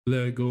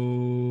Lego.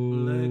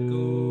 Lego.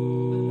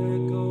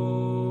 Lego.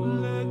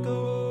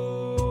 Lego.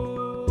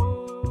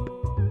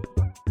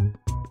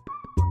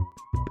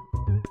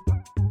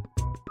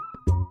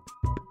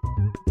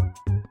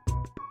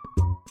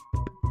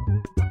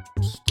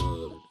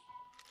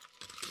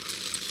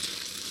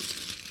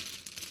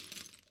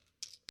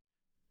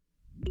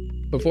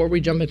 Before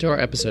we jump into our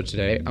episode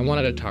today, I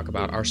wanted to talk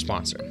about our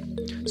sponsor.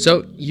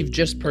 So, you've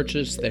just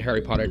purchased the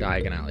Harry Potter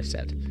Diagon Alley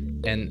set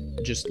and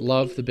just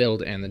love the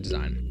build and the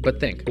design. But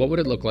think, what would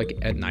it look like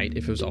at night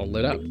if it was all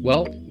lit up?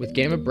 Well, with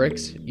Game of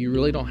Bricks, you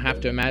really don't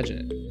have to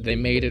imagine it. They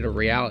made it a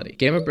reality.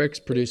 Game of Bricks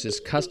produces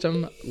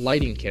custom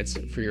lighting kits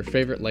for your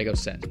favorite LEGO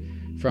set.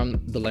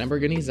 From the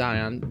Lamborghini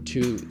Zion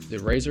to the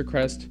Razor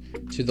Crest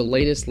to the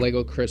latest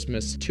LEGO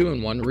Christmas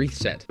 2-in-1 wreath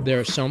set, there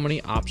are so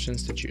many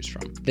options to choose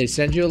from. They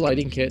send you a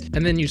lighting kit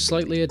and then you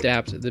slightly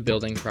adapt the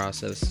building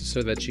process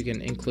so that you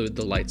can include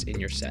the lights in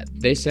your set.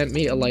 They sent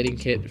me a lighting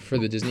kit for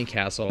the Disney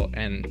Castle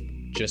and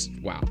just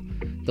wow.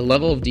 The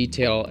level of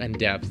detail and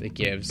depth it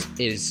gives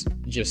is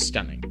just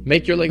stunning.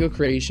 Make your LEGO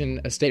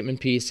creation a statement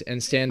piece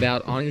and stand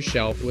out on your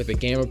shelf with a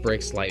Game of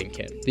Bricks lighting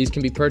kit. These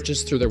can be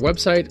purchased through their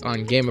website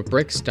on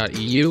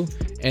gameofbricks.eu,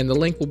 and the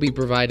link will be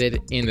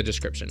provided in the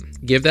description.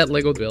 Give that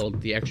LEGO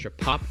build the extra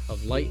pop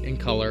of light and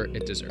color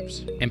it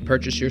deserves, and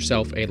purchase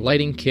yourself a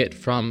lighting kit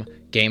from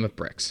Game of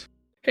Bricks.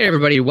 Hey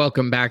everybody,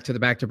 welcome back to the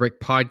Back to Brick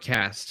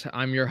podcast.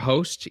 I'm your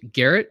host,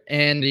 Garrett,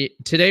 and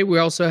today we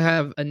also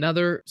have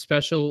another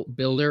special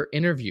builder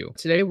interview.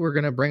 Today we're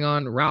going to bring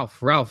on Ralph.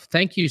 Ralph,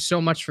 thank you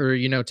so much for,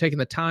 taking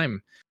the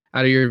time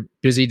out of your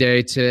busy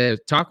day to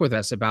talk with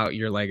us about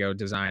your LEGO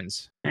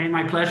designs. Hey,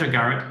 my pleasure,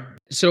 Garrett.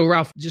 So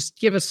Ralph, just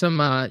give us some,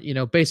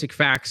 basic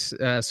facts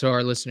so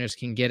our listeners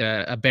can get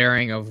a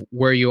bearing of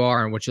where you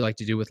are and what you like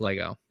to do with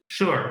LEGO.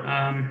 Sure.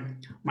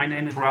 My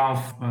name is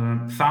Ralph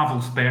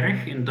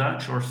Savelsberg in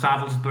Dutch, or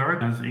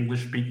Savelsberg, as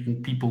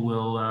English-speaking people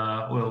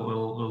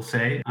will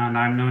say. And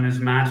I'm known as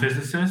Mad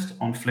Physicist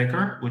on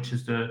Flickr, which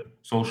is the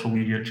social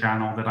media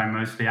channel that I'm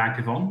mostly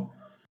active on.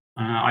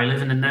 I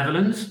live in the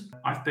Netherlands.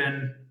 I've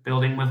been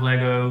building with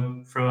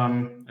Lego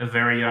from a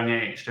very young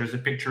age. There's a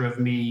picture of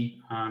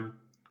me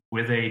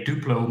with a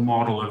Duplo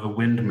model of a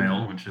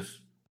windmill, which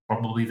is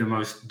probably the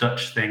most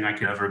Dutch thing I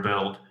could ever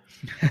build.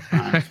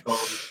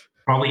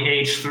 Probably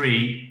age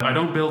 3. I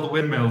don't build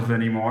windmills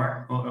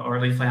anymore, or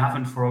at least I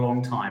haven't for a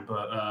long time,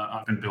 but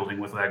I've been building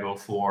with Lego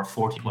for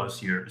 40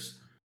 plus years.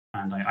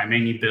 And I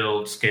mainly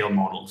build scale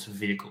models of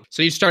vehicles.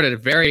 So you started at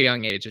a very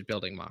young age at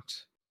building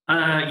MOCs.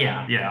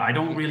 Yeah. I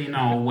don't really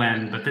know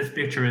when, but this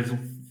picture is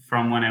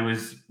from when I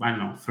was,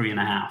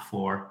 3.5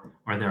 or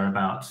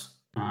thereabouts.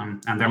 And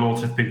there are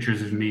lots of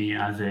pictures of me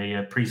as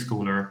a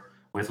preschooler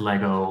with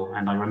Lego.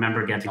 And I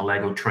remember getting a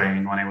Lego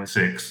train when I was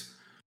 6.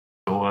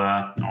 So,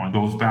 it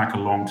goes back a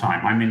long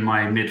time. I'm in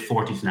my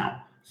mid-40s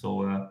now.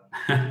 So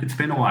it's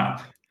been a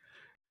while.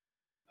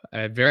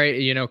 A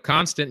very,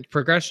 constant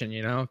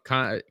progression,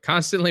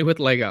 constantly with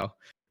Lego.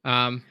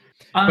 Well,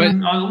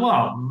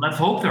 let's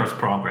hope there's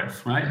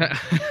progress, right?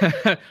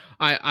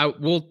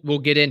 We'll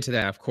get into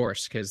that, of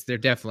course, because there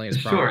definitely is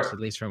progress, Sure.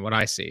 At least from what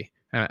I see.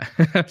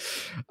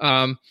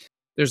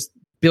 There's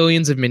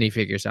billions of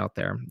minifigures out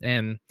there,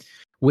 and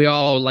we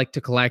all like to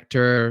collect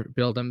or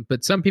build them,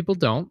 but some people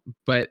don't.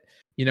 But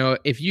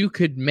if you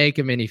could make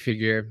a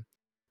minifigure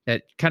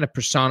that kind of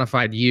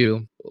personified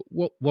you,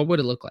 what would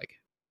it look like?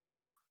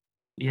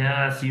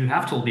 Yes, you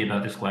have told me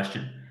about this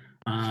question.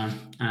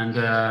 And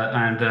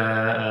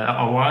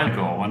a while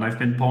ago, when I've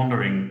been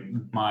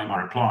pondering my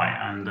reply,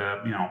 and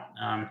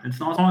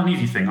it's not an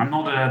easy thing. I'm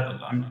not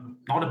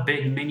a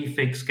big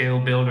minifig scale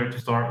builder to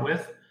start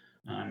with.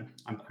 I'm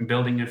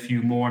building a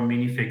few more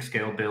minifig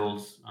scale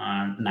builds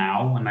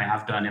now, and I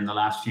have done in the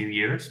last few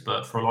years.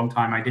 But for a long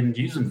time, I didn't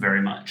use them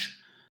very much.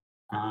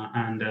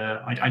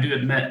 I do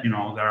admit,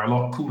 they're a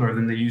lot cooler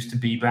than they used to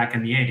be back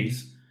in the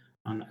 80s.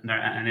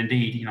 And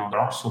indeed, there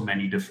are so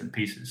many different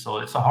pieces. So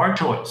it's a hard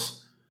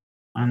choice.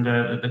 And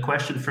the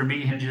question for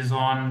me hinges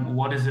on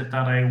what is it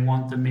that I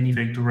want the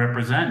minifig to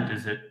represent?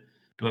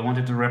 Do I want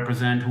it to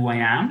represent who I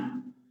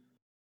am?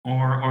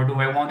 Or do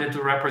I want it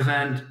to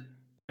represent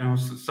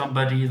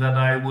somebody that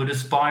I would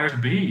aspire to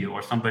be,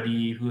 or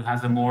somebody who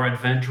has a more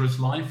adventurous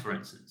life, for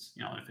instance?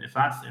 If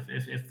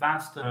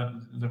that's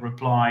the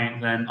reply,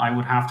 then I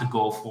would have to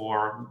go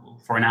for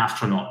an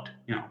astronaut.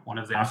 One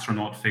of the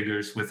astronaut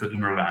figures with a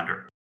lunar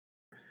lander.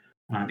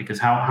 Because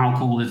how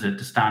cool is it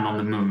to stand on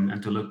the moon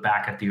and to look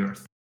back at the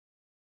Earth?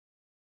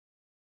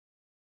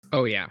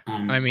 Oh yeah,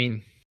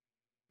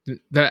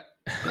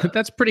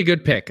 that's a pretty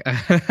good pick.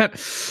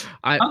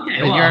 I'm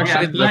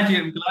glad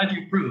you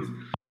approve.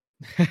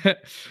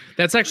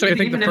 That's actually, I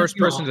think, the first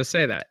person to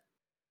say that.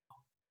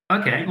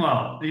 Okay,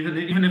 well,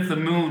 even if the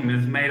moon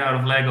is made out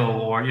of Lego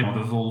or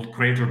those old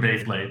crater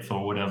base plates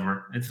or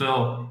whatever, it's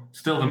still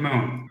the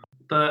moon.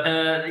 But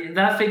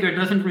that figure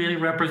doesn't really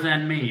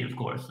represent me, of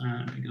course,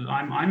 because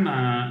I'm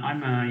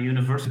a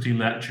university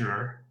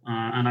lecturer,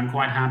 and I'm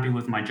quite happy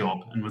with my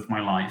job and with my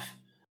life.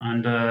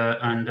 And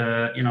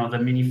the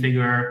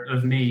minifigure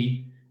of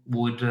me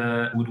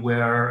would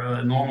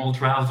wear normal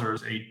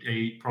trousers,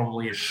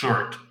 probably a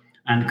shirt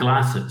and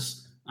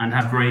glasses, and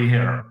have gray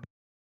hair.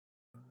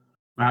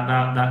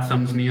 That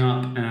sums me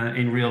up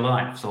in real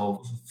life.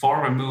 So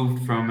far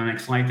removed from an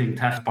exciting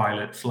test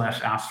pilot /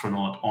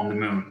 astronaut on the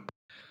moon.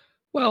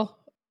 Well,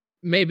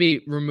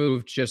 maybe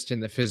removed just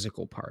in the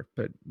physical part,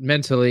 but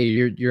mentally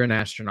you're an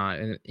astronaut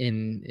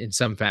in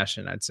some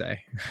fashion, I'd say.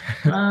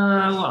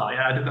 Well,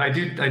 yeah,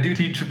 I do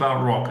teach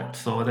about rockets,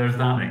 so there's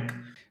that link.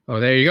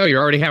 Oh, there you go.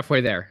 You're already halfway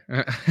there.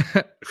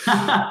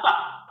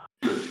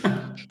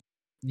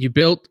 You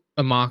built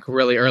a Mach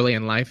really early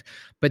in life,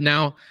 but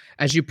now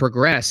as you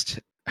progressed,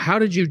 how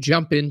did you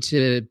jump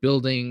into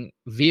building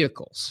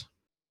vehicles?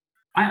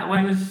 When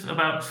I was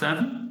about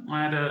 7,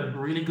 I had a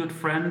really good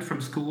friend from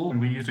school, and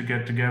we used to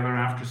get together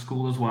after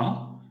school as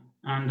well.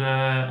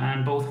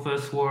 And both of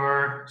us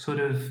were sort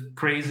of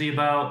crazy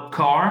about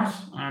cars,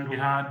 and we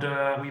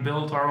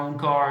built our own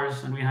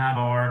cars, and we had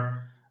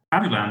our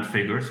Amuland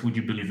figures. Would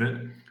you believe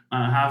it?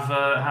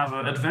 Have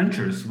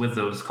adventures with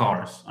those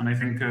cars, and I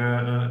think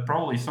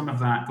probably some of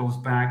that goes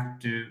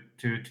back to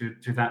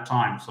that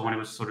time. So when I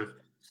was sort of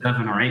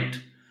 7 or 8.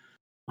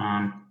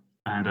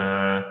 And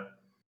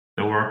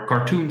there were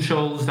cartoon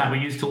shows that we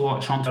used to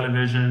watch on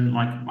television.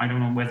 Like, I don't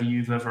know whether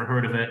you've ever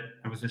heard of it.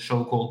 There was a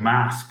show called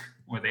Mask,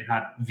 where they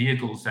had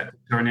vehicles that could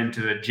turn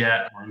into a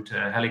jet or into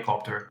a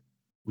helicopter.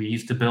 We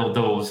used to build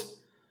those.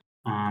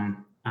 I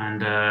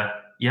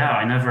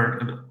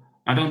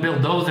don't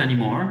build those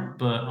anymore,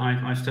 but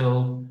I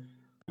still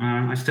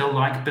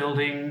like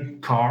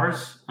building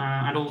cars,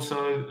 and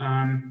also.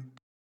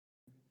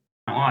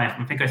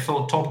 I think I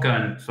saw Top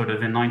Gun sort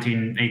of in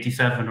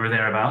 1987 or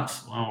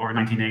thereabouts, or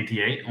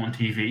 1988 on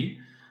TV,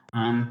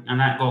 and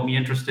that got me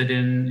interested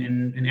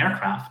in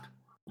aircraft,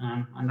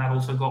 and that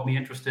also got me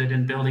interested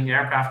in building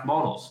aircraft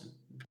models.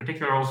 In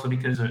particular, also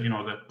because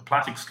the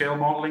plastic scale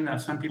modeling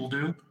that some people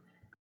do,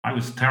 I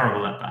was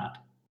terrible at that.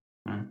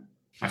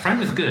 My friend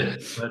was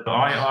good, but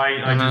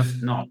I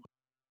just not.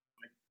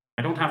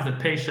 I don't have the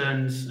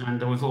patience, and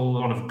there was a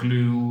lot of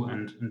glue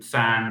and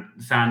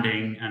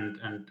sanding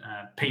and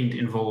paint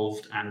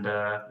involved, and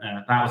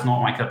that was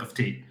not my cup of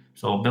tea.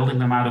 So building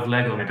them out of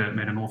Lego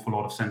made an awful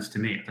lot of sense to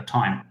me at the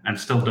time, and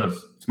still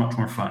does. It's much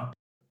more fun.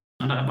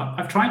 And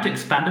I've tried to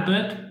expand a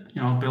bit,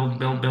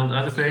 build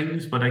other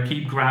things, but I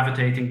keep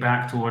gravitating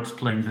back towards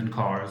planes and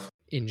cars.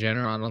 In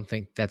general, I don't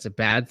think that's a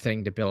bad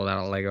thing to build out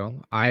of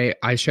Lego.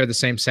 I share the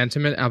same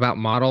sentiment about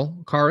model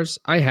cars.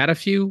 I had a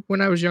few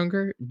when I was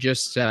younger,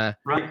 just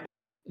right.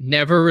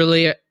 Never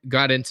really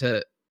got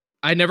into.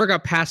 I never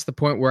got past the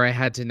point where I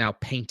had to now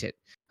paint it.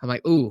 I'm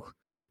like, ooh,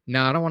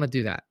 no, I don't want to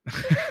do that.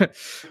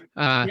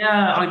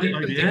 I did.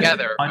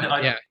 Together,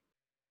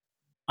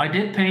 I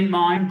did paint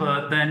mine,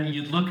 but then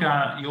you look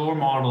at your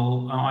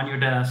model on your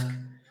desk,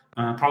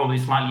 probably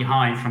slightly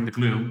high from the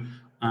glue,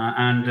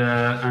 and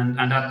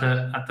at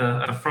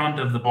the front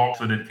of the box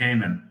that it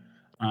came in,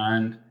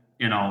 and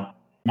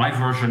my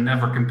version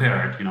never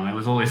compared. It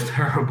was always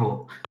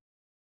terrible.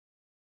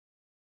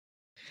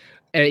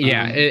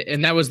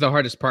 And that was the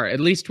hardest part.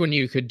 At least when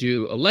you could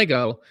do a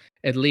Lego,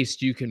 at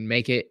least you can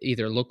make it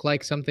either look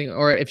like something,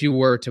 or if you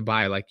were to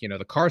buy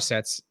the car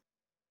sets,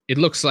 it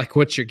looks like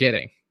what you're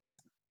getting.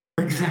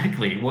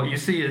 Exactly. What you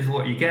see is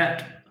what you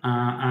get.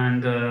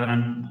 And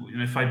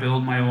if I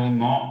build my own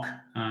Mach,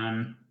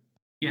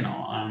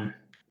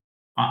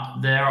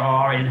 there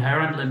are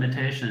inherent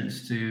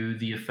limitations to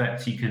the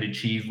effects you can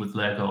achieve with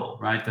Lego,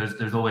 right?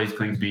 There's always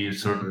going to be a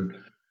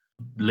certain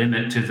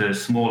limit to the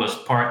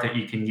smallest part that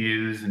you can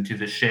use and to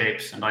the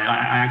shapes, and I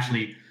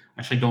actually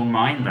don't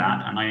mind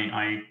that, and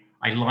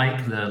I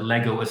like the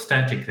Lego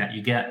aesthetic that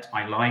you get.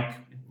 I like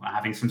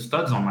having some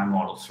studs on my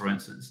models, for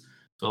instance.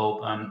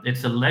 So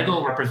it's a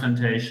Lego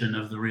representation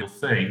of the real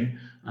thing,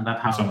 and that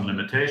has some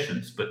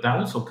limitations, but that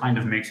also kind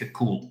of makes it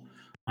cool.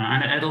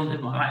 And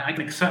I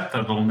can accept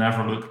that it'll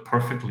never look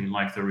perfectly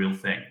like the real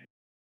thing,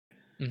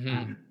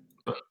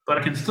 but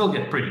I can still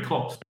get pretty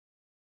close.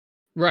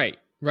 Right.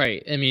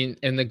 I mean,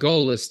 and the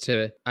goal is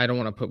I don't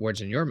want to put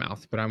words in your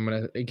mouth, but I'm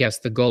going to guess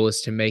the goal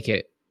is to make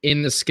it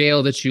in the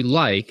scale that you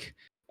like,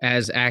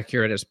 as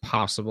accurate as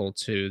possible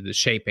to the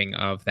shaping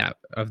of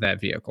that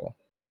vehicle.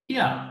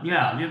 Yeah.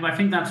 I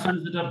think that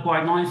sums it up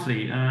quite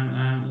nicely,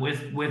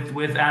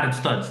 with added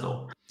studs,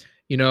 though.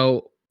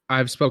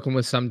 I've spoken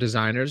with some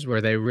designers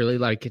where they really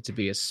like it to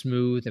be as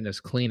smooth and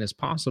as clean as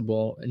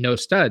possible, no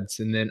studs,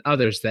 and then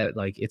others that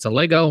like it's a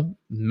Lego,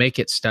 make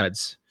it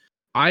studs.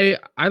 I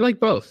like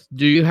both.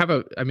 Do you have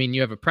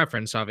you have a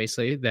preference,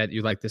 obviously, that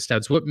you like the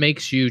studs. What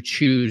makes you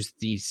choose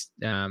these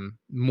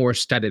more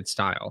studded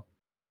style?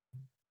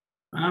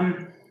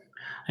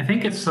 I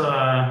think it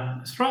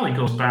probably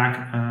goes back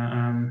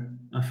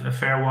a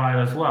fair while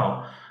as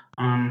well.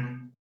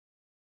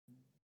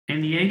 In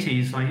the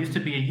 80s, I used to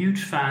be a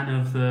huge fan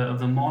of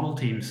the model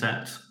team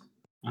sets,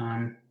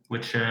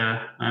 which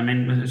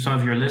some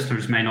of your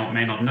listeners may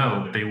not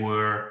know, but they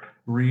were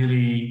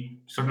really,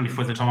 certainly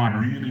for the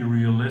time, really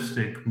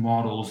realistic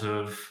models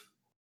of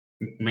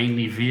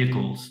mainly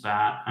vehicles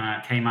that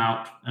came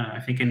out, I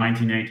think, in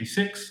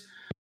 1986.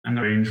 and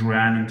the range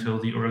ran until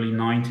the early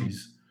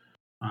 90s.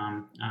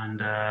 And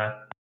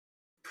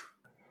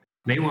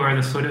they were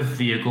the sort of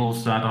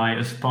vehicles that I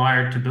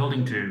aspired to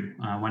building to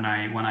when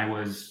I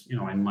was,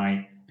 in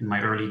my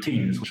early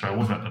teens, which I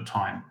was at the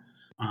time.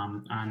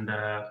 And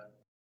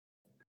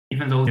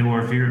even though they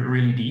were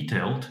really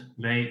detailed,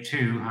 they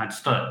too had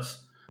studs.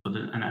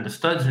 And the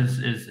studs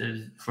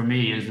is for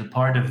me is a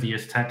part of the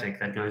aesthetic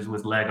that goes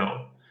with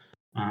Lego.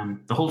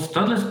 The whole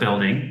studless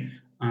building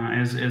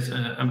is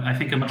I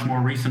think a much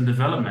more recent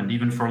development,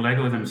 even for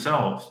Lego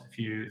themselves.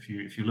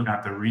 If you look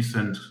at the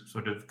recent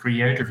sort of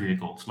creator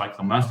vehicles like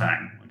the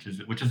Mustang,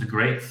 which is a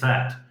great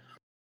set,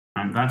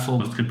 that's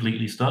almost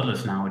completely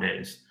studless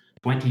nowadays.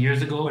 20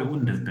 years ago, it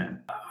wouldn't have been.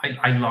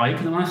 I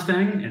like the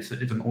Mustang. It's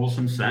an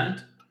awesome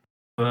set.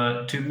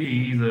 But to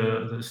me,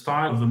 the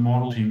style of the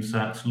model team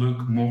sets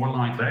look more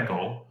like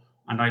Lego,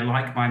 and I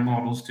like my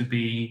models to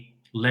be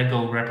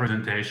Lego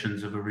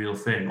representations of a real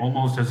thing,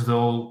 almost as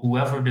though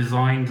whoever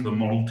designed the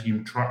model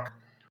team truck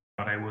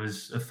that I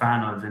was a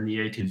fan of in the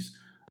 80s,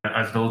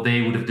 as though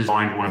they would have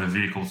designed one of the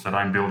vehicles that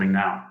I'm building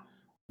now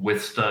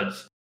with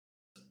studs.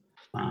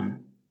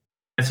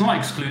 It's not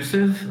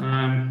exclusive.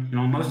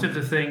 Most of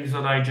the things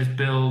that I just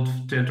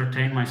build to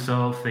entertain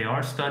myself, they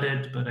are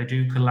studded, but I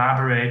do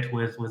collaborate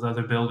with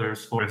other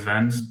builders for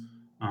events,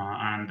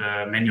 and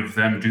many of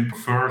them do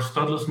prefer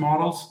studless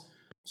models.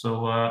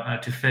 So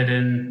to fit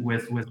in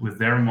with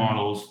their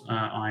models,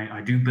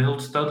 I do build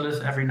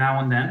studless every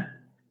now and then,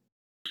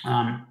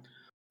 and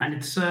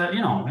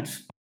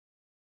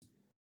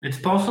it's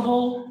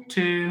possible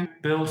to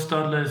build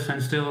studless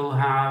and still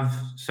have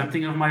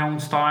something of my own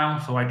style.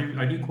 So I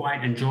do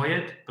quite enjoy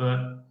it,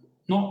 but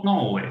not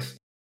always.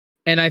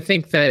 And I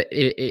think that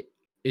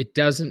it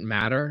doesn't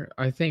matter.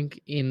 I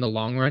think in the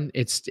long run,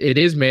 it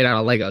is made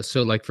out of Lego.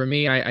 So like for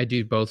me, I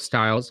do both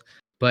styles,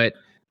 but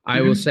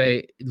I will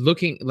say,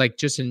 looking like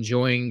just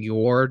enjoying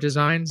your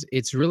designs,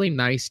 it's really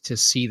nice to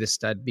see the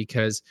stud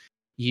because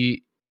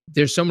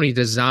there's so many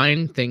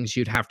design things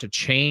you'd have to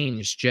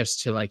change just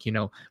to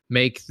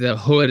make the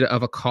hood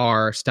of a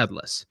car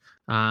studless,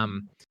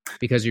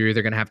 because you're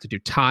either going to have to do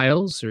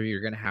tiles or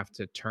you're going to have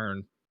to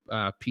turn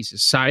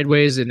pieces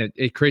sideways, and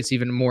it creates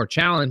even more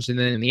challenge. And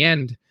then in the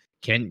end,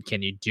 can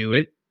you do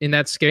it in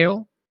that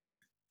scale?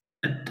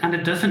 And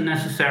it doesn't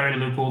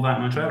necessarily look all that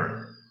much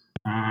better.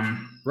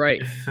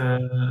 Right.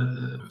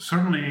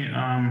 Certainly,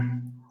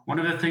 one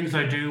of the things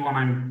I do when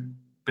I'm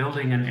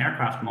building an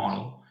aircraft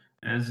model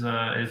is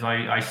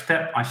I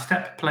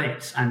step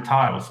plates and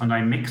tiles and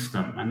I mix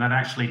them, and that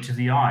actually to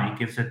the eye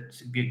gives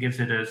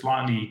it a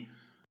slightly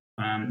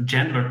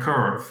gentler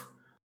curve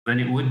than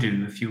it would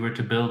do if you were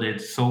to build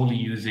it solely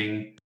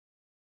using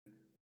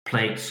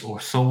plates or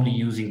solely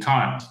using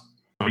tiles.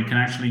 So you can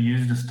actually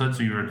use the studs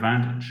to your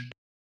advantage.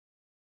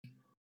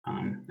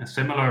 A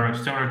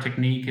similar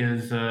technique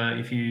is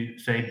if you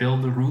say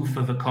build the roof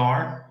of a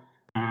car.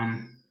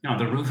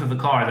 The roof of a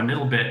car, the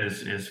middle bit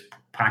is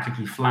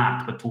practically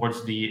flat, but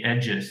towards the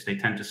edges they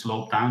tend to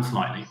slope down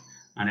slightly,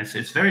 and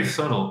it's very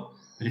subtle.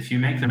 But if you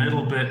make the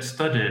middle bit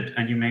studded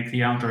and you make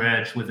the outer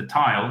edge with a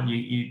tile,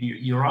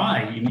 your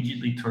eye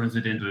immediately turns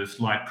it into a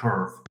slight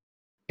curve.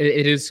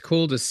 It is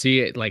cool to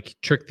see it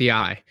trick the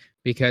eye,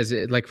 because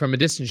from a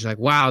distance you're like,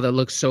 wow, that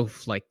looks so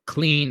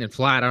clean and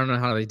flat. I don't know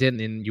how they did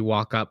it. And you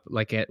walk up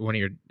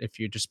if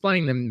you're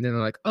displaying them, then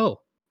they're like,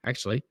 oh,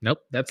 actually, nope,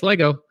 that's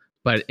Lego,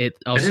 but it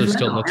also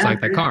still looks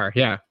like the car.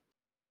 Yeah.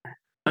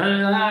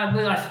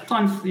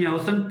 Sometimes,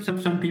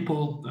 some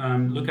people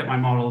look at my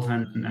models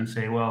and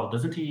say, well,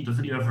 doesn't he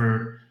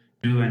ever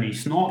do any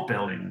snot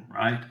building,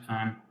 right?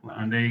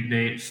 And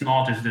they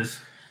snot is this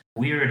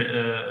weird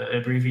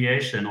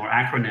abbreviation or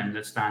acronym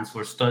that stands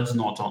for studs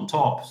not on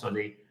top. So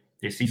they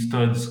see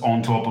studs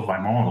on top of my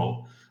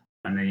model,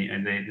 and they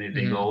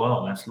go,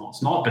 well, that's not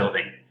snot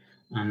building.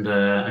 And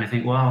I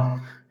think, well,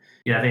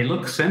 yeah, they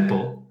look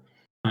simple,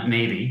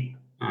 maybe,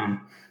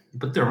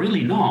 but they're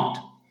really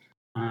not.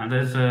 And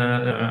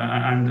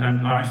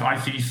I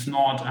see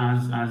snot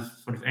as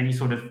sort of any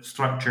sort of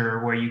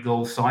structure where you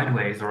go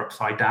sideways or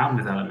upside down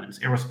with elements,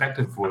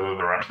 irrespective of whether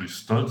there are actually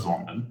studs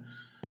on them.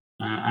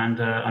 And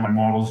my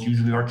models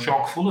usually are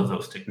chock full of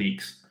those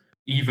techniques,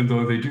 even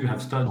though they do have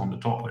studs on the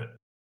top of it.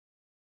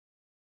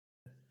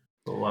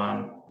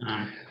 So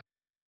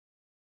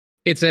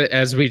it's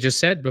as we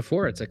just said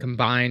before, it's a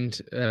combined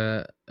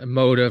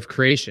mode of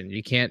creation.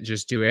 You can't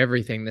just do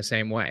everything the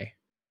same way.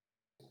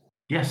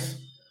 Yes.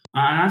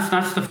 And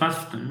that's the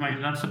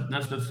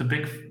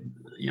big,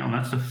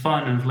 that's the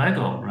fun of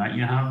Lego, right?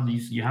 You have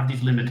these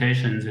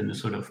limitations in the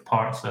sort of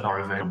parts that are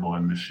available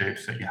and the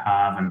shapes that you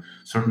have, and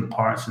certain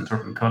parts and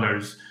certain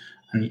colors,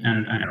 and you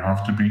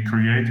have to be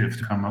creative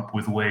to come up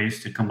with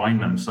ways to combine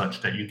them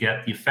such that you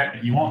get the effect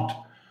that you want.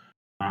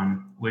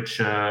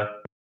 Which I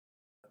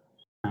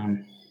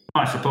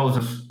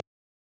suppose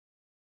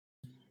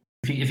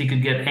if you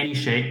could get any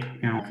shape,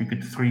 if you could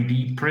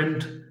 3D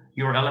print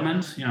your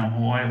elements,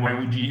 why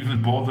would you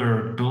even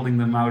bother building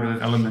them out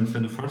of elements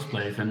in the first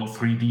place and not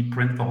 3D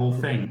print the whole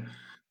thing?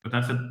 But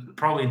that's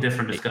probably a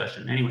different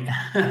discussion. Anyway,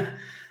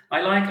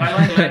 I like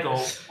Lego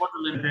for the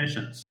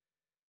limitations.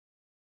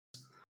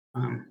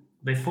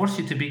 they force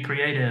you to be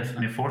creative,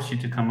 and they force you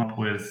to come up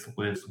with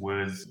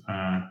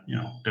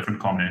different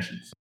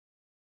combinations.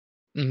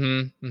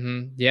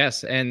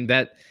 Yes, and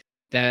that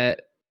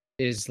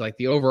is like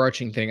the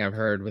overarching thing I've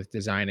heard with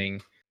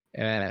designing,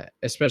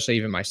 especially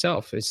even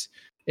myself, is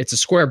it's a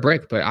square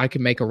brick, but I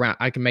can make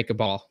a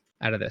ball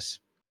out of this.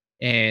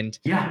 And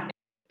Yeah.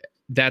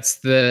 that's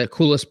the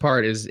coolest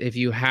part, is if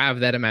you have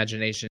that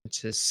imagination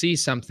to see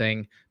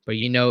something, but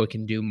you know it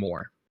can do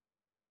more.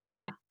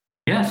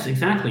 Yes,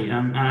 exactly.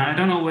 I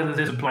don't know whether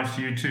this applies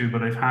to you too,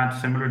 but I've had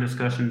similar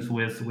discussions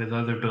with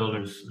other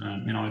builders.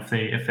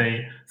 If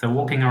they're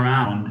walking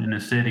around in a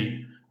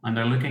city and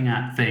they're looking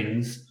at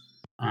things,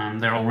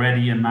 they're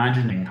already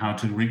imagining how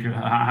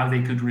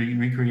they could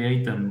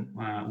recreate them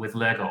with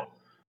Lego.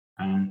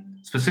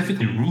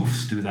 Specifically,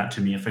 roofs do that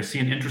to me. If I see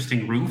an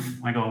interesting roof,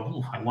 I go,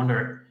 "Ooh, I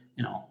wonder,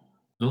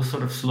 those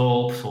sort of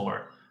slopes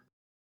or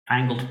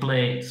angled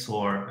plates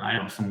or I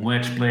don't know some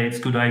wedge plates.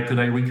 Could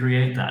I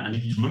recreate that?" And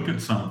you look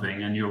at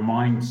something and your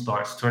mind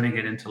starts turning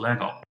it into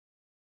Lego.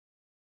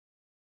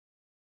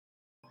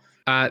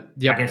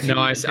 Yep. guess No,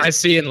 you- I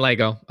see in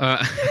Lego.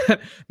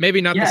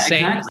 Maybe not the Yeah,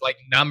 same as exactly. like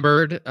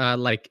numbered,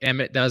 like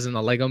Emmett does in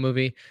the Lego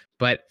movie,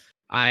 but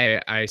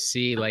I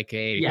see like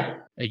Yeah.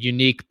 a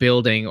unique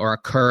building or a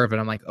curve,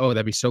 and I'm like, oh,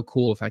 that'd be so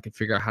cool if I could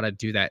figure out how to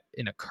do that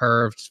in a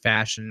curved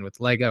fashion with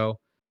Lego.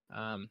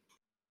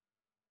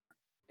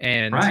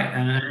 And Right,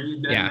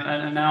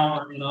 yeah, and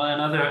now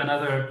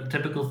another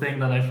typical thing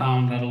that I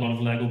found that a lot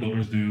of Lego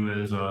builders do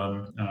is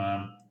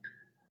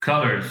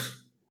colors.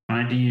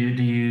 Right? Do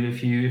you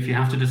if you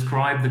have to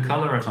describe the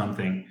color of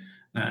something,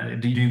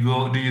 do you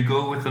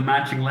go with the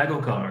matching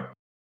Lego color?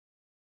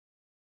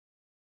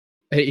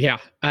 yeah,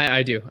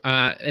 I do.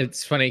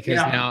 It's funny because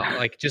Yeah. now,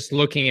 like, just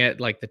looking at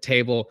like the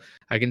table,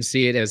 I can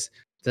see it as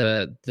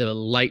the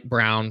light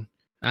brown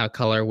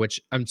color,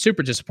 which I'm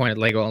super disappointed.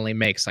 Lego only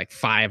makes like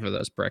 5 of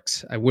those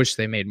bricks. I wish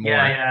they made Yeah,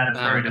 more. yeah, it's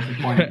very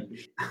disappointing.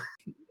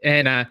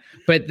 And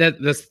but that's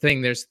the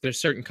thing. There's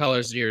certain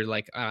colors you're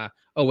like,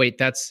 oh wait,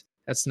 that's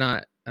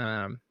not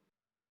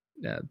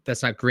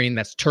green.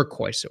 That's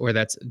turquoise, or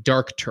that's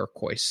dark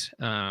turquoise.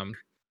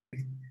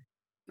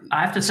 I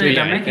have to So say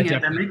they're yeah, making it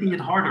it they're making it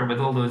harder with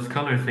all those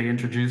colors they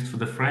introduced for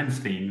the Friends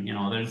theme.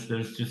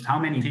 There's just how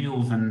many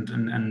teals and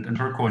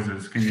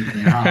turquoises can you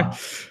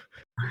have?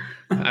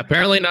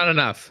 apparently not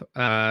enough,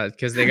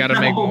 because they got to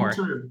make No, more.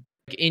 true.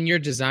 In your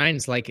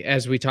designs, like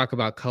as we talk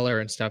about color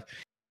and stuff,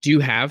 do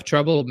you have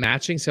trouble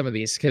matching some of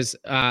these? Because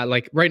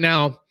like right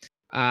now,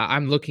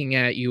 I'm looking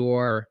at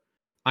your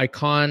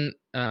iconic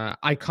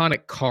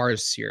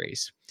Cars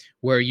series,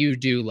 where you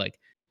do like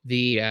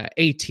the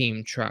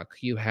A-Team truck,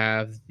 you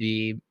have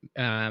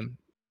um,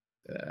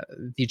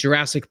 the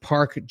Jurassic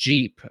Park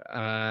Jeep,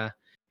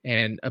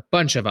 and a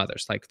bunch of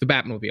others like the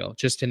Batmobile,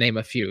 just to name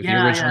a few. The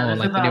Yeah. original and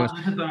like the new ones.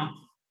 There's about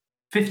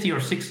 50 or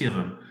 60 of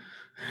them.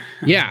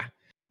 Yeah.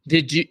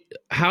 Did you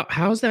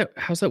how's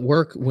that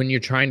work when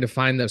you're trying to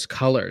find those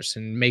colors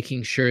and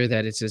making sure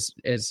that it's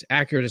as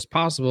accurate as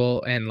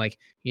possible? And like,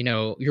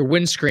 your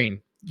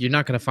windscreen, you're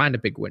not going to find a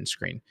big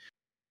windscreen.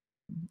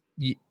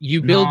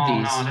 You build No,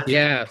 these. no,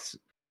 Yes.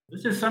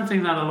 this is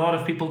something that a lot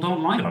of people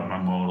don't like about my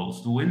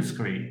models, the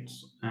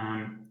windscreens.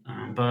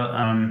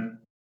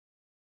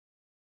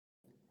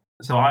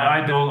 So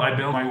I build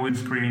my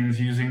windscreens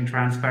using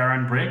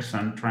transparent bricks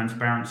and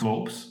transparent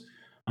slopes.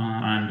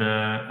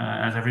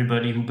 As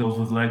everybody who builds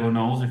with Lego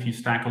knows, if you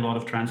stack a lot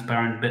of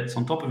transparent bits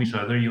on top of each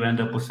other, you end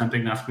up with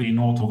something that's really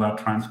not all that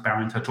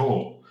transparent at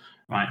all,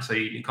 right? So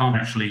you can't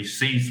actually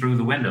see through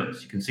the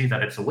windows. You can see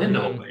that it's a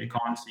window, but you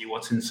can't see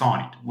what's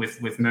inside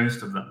with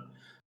most of them.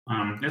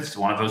 It's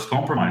one of those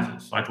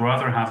compromises. I'd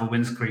rather have a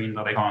windscreen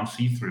that I can't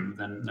see through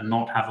than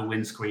not have a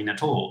windscreen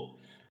at all.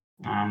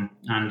 Not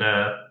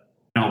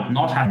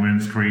having a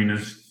windscreen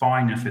is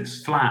fine if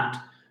it's flat.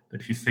 But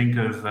if you think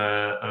of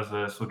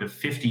a sort of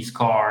 50s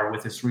car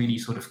with this really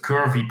sort of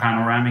curvy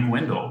panoramic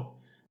window,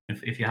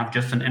 if you have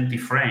just an empty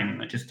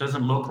frame, it just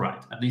doesn't look right,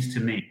 at least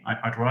to me.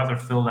 I'd rather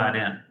fill that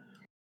in.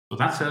 So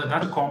that's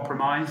a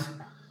compromise.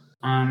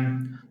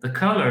 The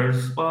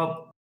colors,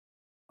 well,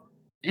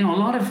 a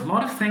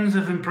lot of things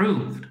have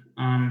improved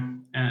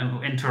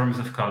in terms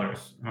of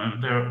colors.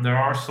 There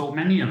are so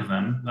many of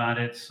them that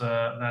it's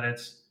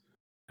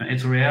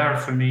rare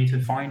for me to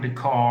find a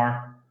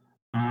car.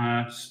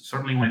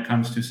 Certainly, when it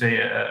comes to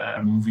say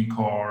a movie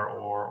car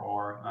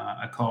or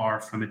a car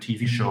from a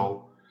TV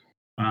show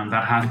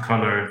that has a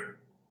color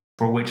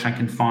for which I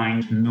can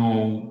find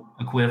no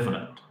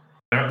equivalent.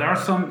 There are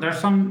some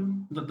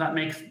that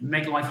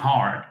make life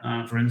hard.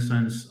 For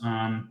instance,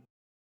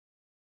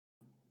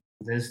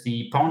 there's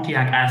the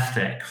Pontiac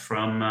Aztek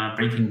from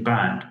Breaking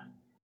Bad,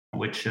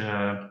 which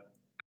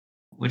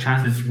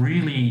has this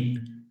really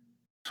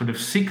sort of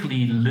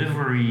sickly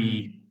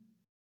livery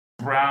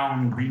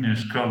brown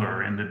greenish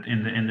color in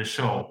the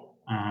show,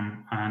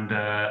 and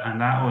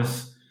that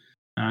was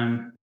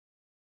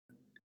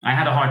I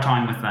had a hard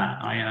time with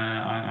that.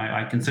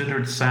 I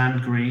considered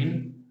sand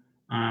green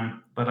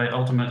But I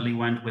ultimately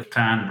went with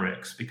tan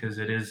bricks because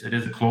it is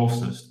the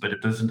closest, but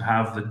it doesn't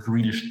have the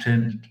greenish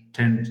tint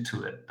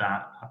to it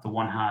that the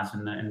one has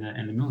in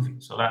the movie.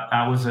 So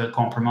that was a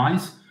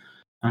compromise.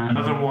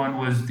 Another one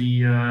was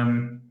the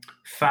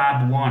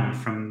Fab One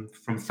from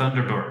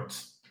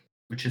Thunderbirds,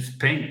 which is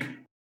pink.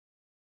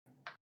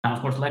 Now,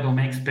 of course, Lego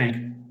makes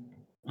pink.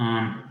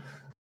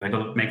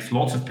 Lego makes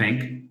lots of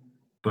pink,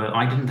 but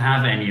I didn't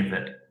have any of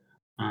it.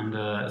 And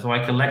so I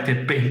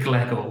collected pink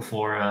Lego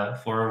for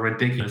a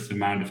ridiculous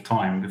amount of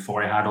time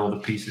before I had all the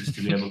pieces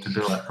to be able to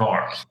build a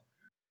car.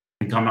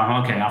 And I'm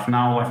like, okay, I've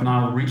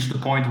now reached the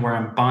point where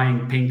I'm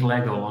buying pink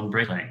Lego on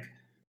Bricklink.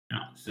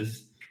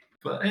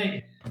 But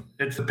hey,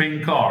 it's a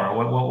pink car.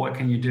 What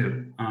can you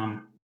do?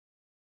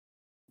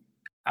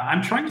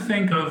 I'm trying to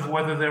think of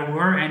whether there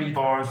were any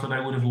cars that I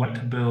would have liked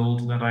to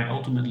build that I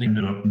ultimately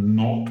ended up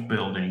not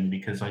building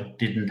because I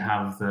didn't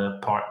have the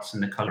parts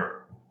and the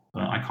color.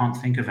 I can't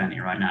think of any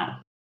right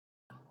now.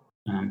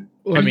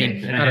 Well, I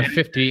mean, out of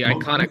 50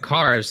 iconic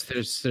cars,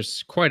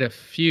 there's quite a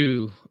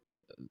few.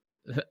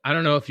 I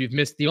don't know if you've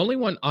missed the only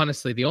one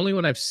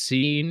I've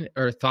seen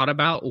or thought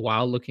about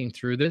while looking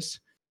through this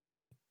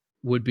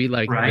would be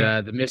like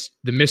the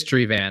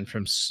mystery van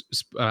from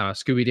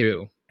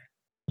Scooby-Doo.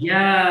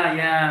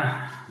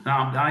 Yeah.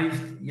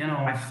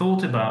 I've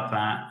thought about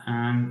that.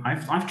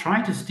 I've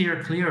tried to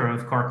steer clear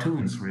of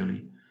cartoons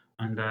really,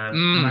 and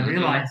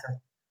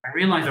I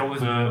realized there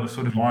was a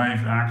sort of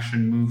live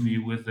action movie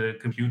with a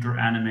computer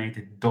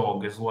animated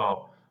dog as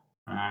well,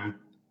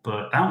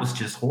 but that was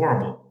just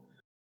horrible.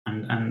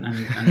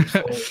 And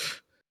so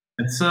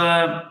it's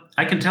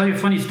I can tell you a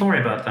funny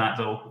story about that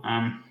though,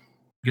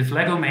 because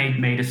Lego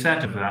made a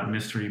set of that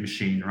Mystery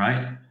Machine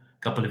right a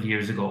couple of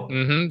years ago.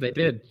 They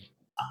did.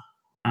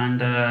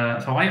 And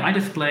so I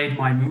displayed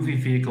my movie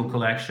vehicle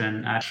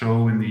collection at a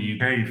show in the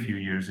UK a few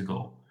years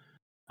ago.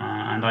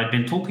 And I'd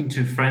been talking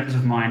to friends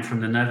of mine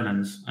from the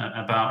Netherlands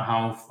about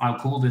how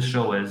cool this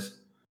show is.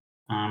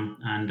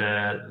 And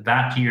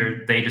that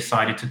year, they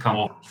decided to come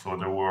over. So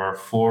there were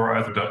 4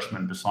 other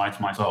Dutchmen besides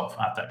myself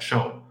at that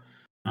show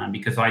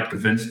because I'd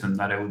convinced them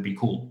that it would be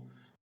cool.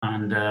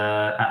 And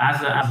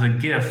as a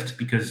gift,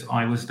 because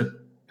I was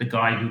the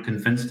guy who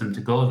convinced them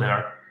to go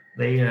there,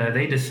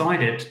 they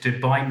decided to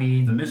buy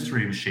me the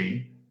Mystery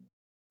Machine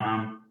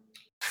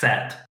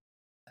set.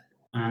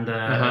 And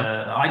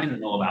I didn't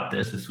know about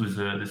this. This was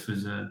a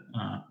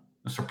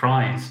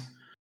surprise.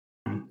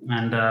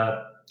 And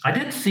I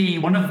did see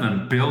one of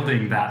them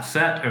building that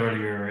set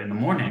earlier in the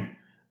morning,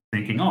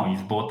 thinking, "Oh,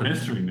 he's bought the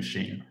Mystery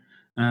Machine,"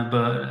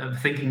 but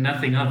thinking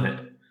nothing of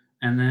it.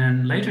 And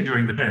then later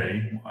during the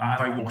day,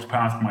 as I walked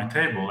past my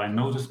table, I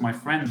noticed my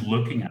friends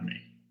looking at me.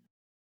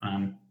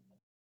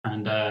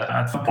 And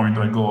at some point,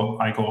 I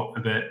got a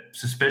bit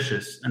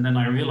suspicious, and then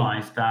I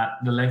realized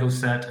that the Lego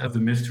set of the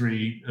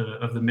mystery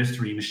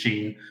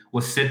machine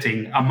was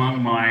sitting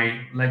among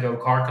my Lego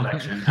car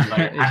collection, and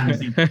I hadn't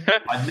seen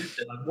it. I missed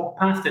it. I walked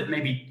past it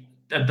maybe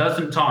a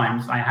dozen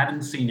times. I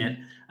hadn't seen it,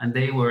 and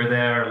they were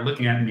there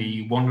looking at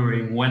me,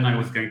 wondering when I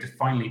was going to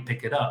finally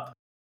pick it up.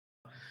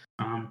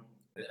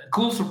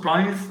 Cool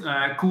surprise,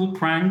 cool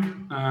prank,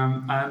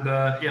 and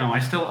I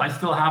still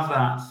have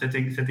that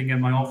sitting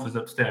in my office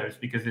upstairs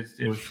because it's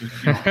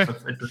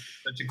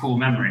such a cool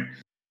memory.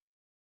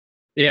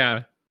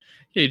 Yeah,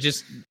 you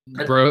just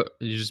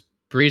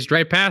breezed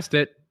right past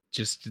it,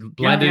 just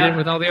blended in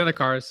with all the other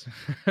cars.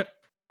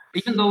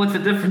 Even though it's a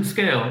different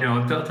scale,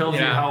 it tells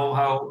you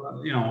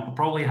how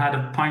probably had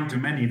a pint too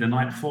many the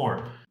night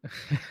before.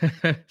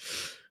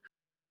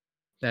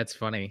 That's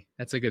funny.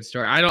 That's a good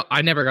story.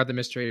 I never got the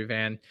mystery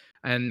van,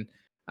 and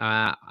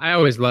I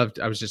always loved.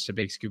 I was just a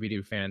big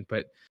Scooby-Doo fan,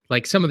 but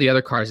like some of the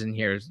other cars in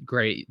here is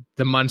great.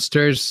 The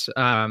Munsters.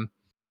 Oh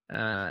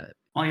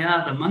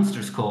yeah, the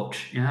Munsters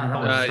coach. Yeah, that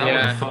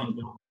was fun.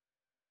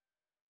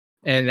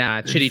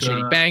 And Chitty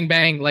Chitty Bang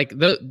Bang. Like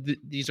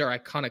these are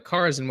iconic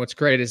cars, and what's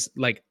great is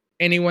like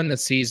anyone that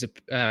sees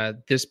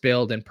this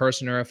build in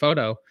person or a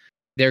photo,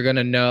 they're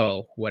gonna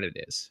know what it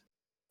is.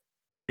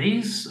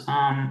 These,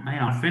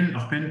 I've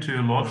been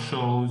to a lot of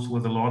shows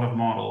with a lot of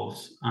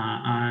models,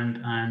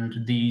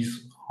 and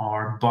these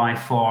are by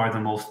far the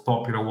most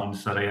popular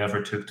ones that I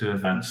ever took to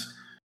events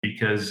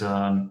because,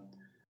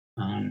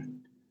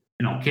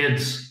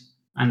 kids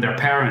and their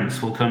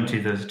parents will come to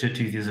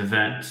these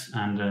events,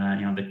 and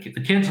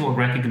the kids will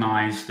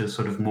recognize the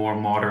sort of more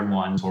modern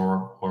ones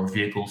or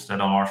vehicles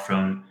that are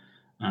from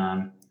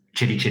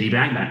Chitty Chitty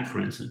Bang Bang, for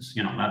instance.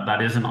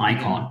 That is an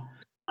icon.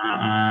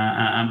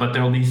 But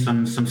there'll be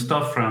some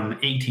stuff from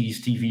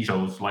 80s TV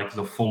shows like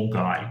The Fall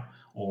Guy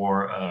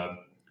or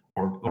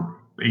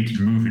 80s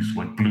movies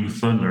like Blue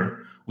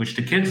Thunder, which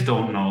the kids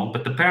don't know,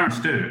 but the parents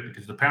do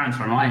because the parents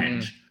are my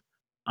age.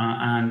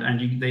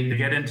 They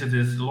get into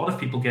this. A lot of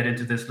people get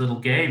into this little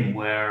game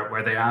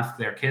where they ask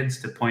their kids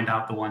to point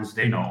out the ones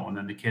they know, and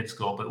then the kids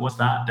go, "But what's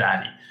that,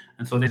 Daddy?"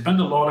 And so they spend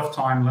a lot of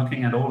time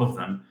looking at all of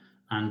them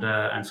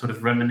and sort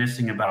of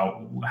reminiscing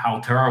about how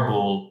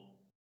terrible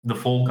The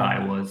Fall Guy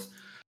was.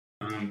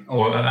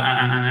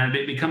 And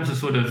it becomes a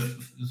sort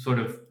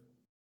of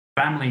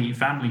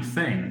family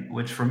thing,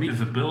 which for me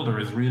as a builder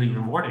is really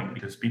rewarding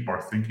because people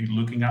are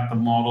looking at the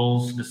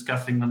models,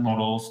 discussing the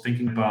models,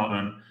 thinking about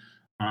them,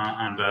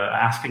 and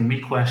asking me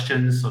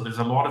questions. So there's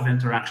a lot of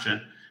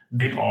interaction.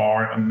 They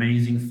are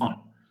amazing fun,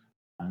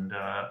 and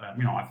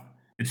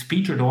it's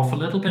petered off a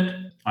little bit.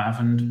 I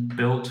haven't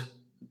built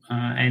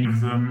any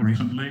of them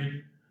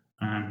recently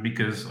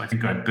because I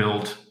think I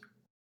built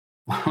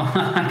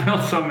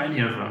so many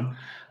of them.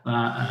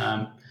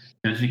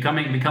 It's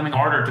becoming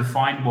harder to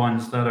find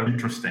ones that are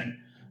interesting.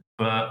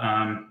 But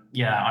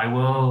I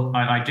will.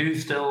 I do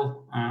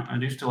still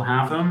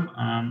have them.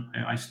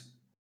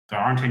 There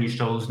aren't any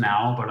shows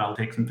now, but I'll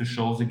take them to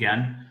shows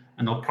again,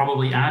 and I'll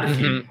probably add a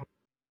few.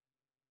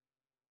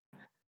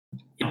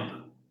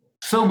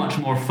 So much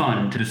more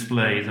fun to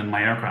display than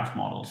my aircraft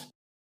models.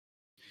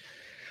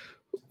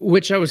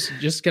 Which I was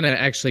just going to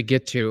actually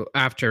get to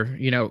after,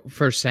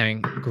 first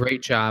saying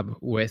great job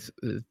with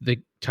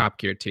the Top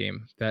Gear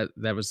team. That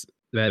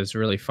is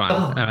really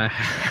fun.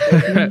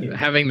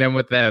 Having them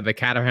with the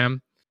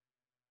Caterham.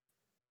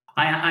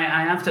 I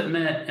have to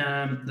admit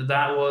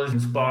that was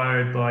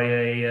inspired by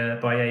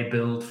a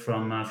build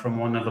from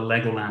one of the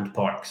Legoland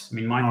parks. I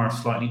mean, mine are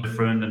slightly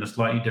different and a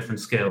slightly different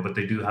scale, but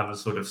they do have a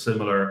sort of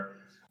similar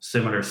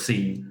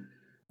scene.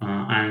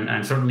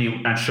 And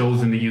certainly at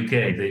shows in the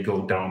UK, they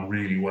go down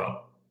really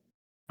well.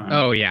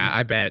 Oh yeah,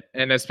 I bet,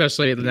 and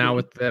especially now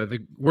with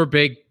we're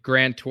big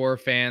Grand Tour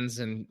fans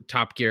and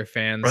Top Gear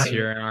fans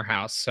here in our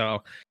house,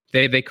 so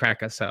they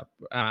crack us up.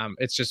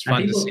 It's just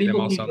fun to see them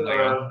also on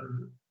Lego.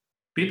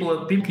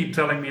 People keep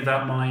telling me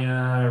that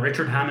my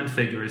Richard Hammond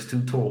figure is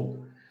too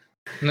tall.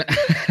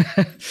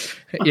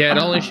 Yeah, it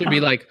only should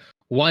be like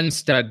one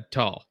stud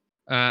tall.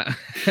 Yeah,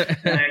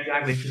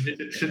 exactly.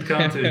 It should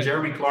come to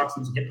Jeremy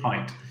Clarkson's hip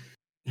height.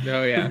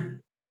 Oh yeah.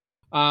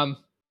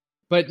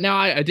 But now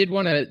I did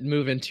want to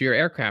move into your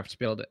aircraft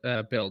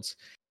builds.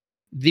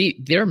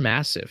 They're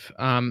massive,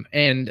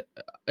 and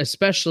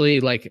especially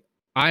like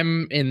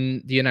I'm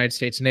in the United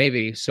States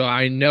Navy, so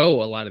I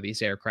know a lot of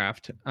these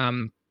aircraft.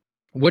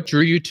 What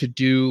drew you to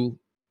do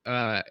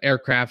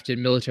aircraft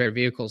in military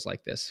vehicles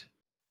like this?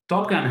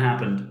 Top Gun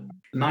happened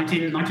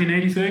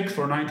 1986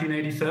 or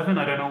 1987.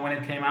 I don't know when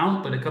it came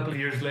out, but a couple of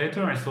years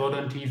later, I saw it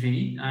on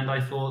TV, and I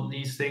thought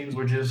these things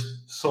were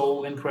just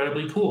so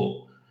incredibly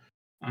cool.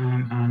 The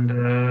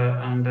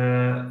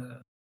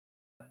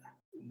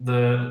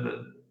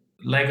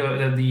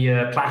Lego,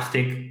 the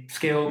plastic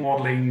scale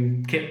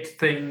modeling kit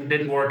thing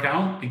didn't work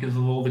out because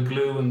of all the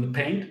glue and the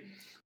paint.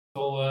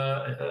 So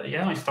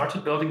I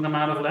started building them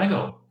out of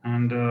Lego,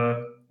 and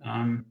so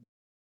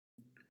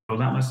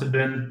that must have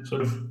been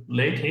sort of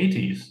late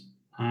 80s.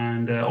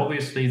 And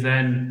obviously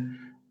then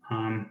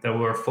there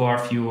were far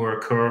fewer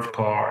curved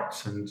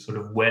parts and sort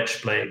of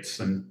wedge plates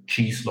and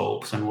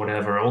G-slopes and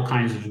whatever, all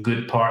kinds of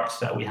good parts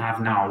that we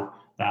have now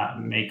that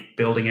make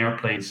building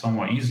airplanes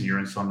somewhat easier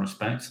in some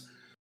respects.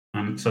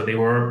 So they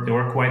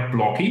were quite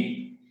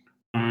blocky,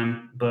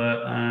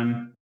 but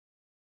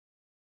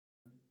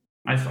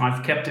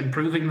I've kept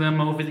improving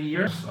them over the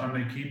years, and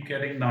they keep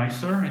getting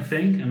nicer, I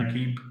think, and I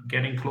keep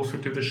getting closer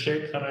to the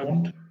shape that I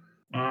want.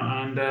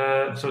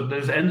 So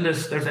there's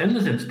endless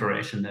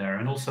inspiration there,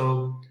 and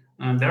also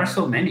there are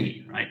so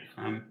many, right?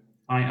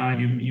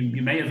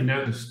 You may have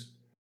noticed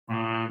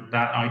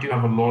that I do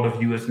have a lot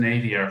of U.S.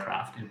 Navy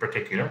aircraft in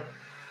particular,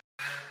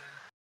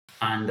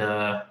 and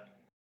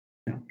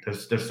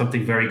there's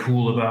something very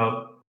cool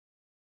about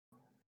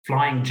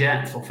flying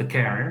jets off a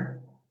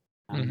carrier.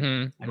 I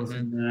was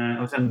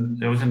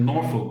in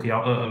Norfolk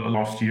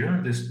last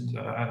year,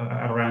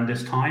 around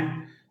this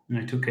time, and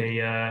I took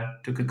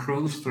a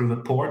cruise through the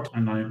port,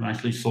 and I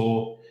actually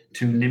saw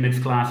 2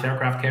 Nimitz class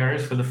aircraft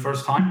carriers for the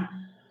first time,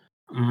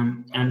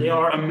 and they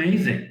are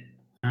amazing.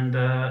 And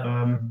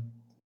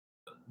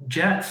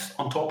jets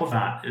on top of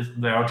that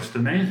they are just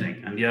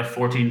amazing, and the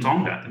F-14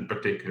 Tomcat in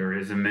particular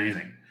is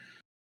amazing.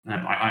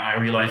 And I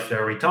realize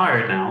they're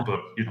retired now,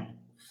 but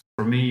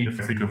for me, if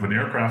I think of an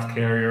aircraft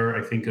carrier,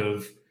 I think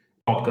of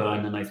Top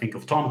Gun and I think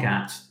of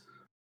Tomcats,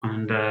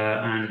 and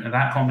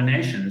that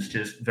combination is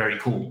just very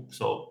cool.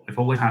 So I've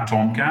always had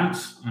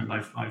Tomcats, and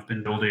I've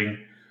been building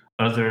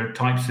other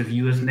types of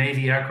U.S.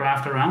 Navy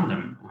aircraft around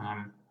them.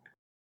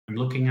 I'm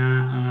looking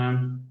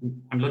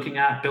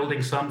at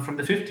building some from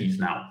the 50s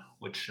now,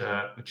 which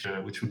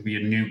would be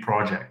a new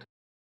project.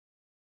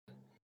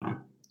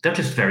 They're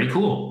just very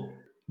cool.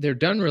 They're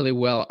done really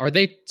well. Are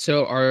they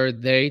to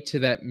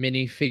that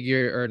mini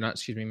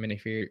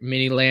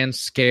land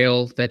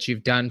scale that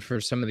you've done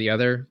for some of the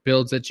other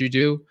builds that you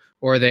do,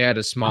 or are they at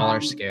a smaller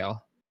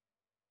scale?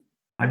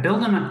 I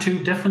build them at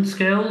 2 different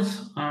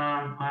scales.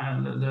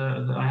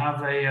 I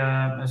have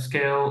a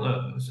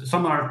scale.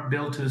 Some are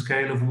built to the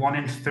scale of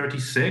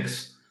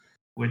 1:36,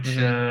 which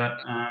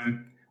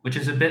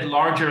is a bit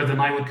larger than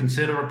I would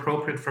consider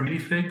appropriate for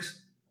minifigs.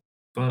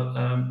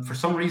 But for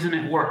some reason,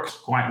 it works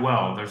quite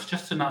well. There's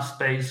just enough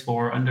space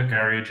for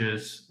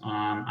undercarriages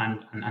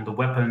and the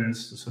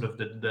weapons. Sort of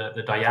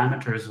the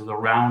diameters of the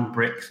round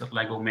bricks that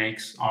Lego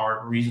makes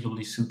are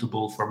reasonably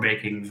suitable for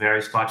making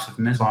various types of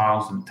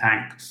missiles and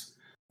tanks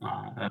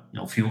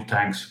fuel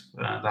tanks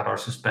that are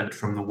suspended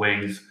from the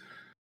wings.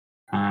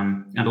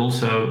 And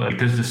also,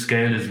 because the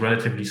scale is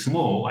relatively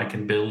small, I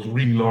can build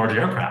really large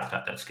aircraft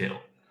at that scale.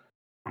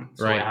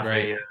 So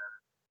I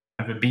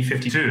have a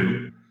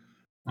B-52,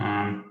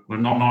 well,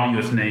 not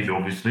US Navy,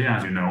 obviously,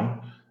 as you know,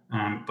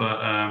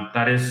 but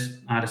that is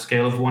at a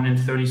scale of 1 in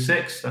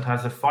 36. That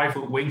has a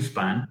 5-foot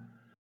wingspan,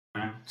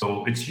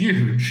 so it's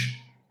huge.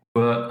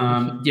 But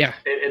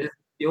it is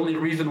the only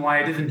reason why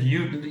it isn't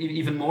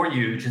even more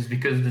huge is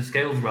because the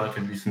scale is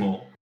relatively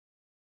small.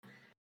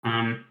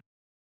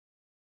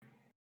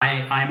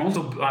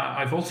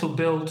 I've also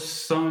built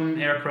some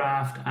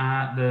aircraft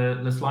at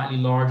the slightly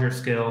larger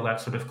scale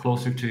that's sort of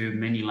closer to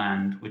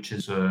Miniland, which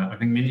is I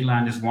think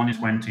Miniland is 1 in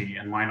 20,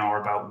 and mine are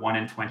about 1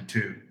 in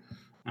 22,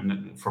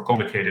 and for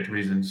complicated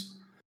reasons.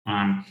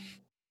 And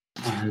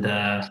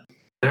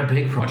they're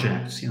big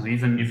projects.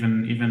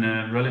 Even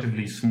a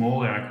relatively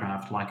small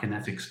aircraft like an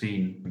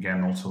F-16,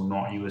 again also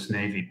not U.S.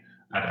 Navy,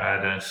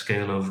 at a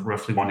scale of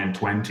roughly 1 in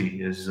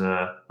 20 is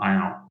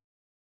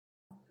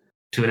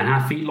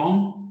 2.5 feet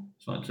long.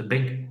 So it's a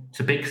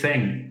big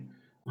thing.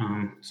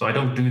 So I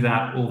don't do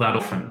that all that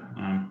often.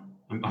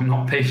 I'm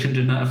not patient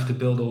enough to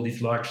build all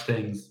these large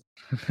things.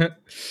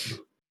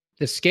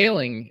 The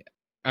scaling,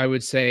 I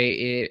would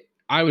say,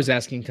 I was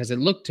asking because it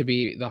looked to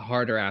be the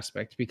harder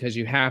aspect, because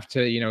you have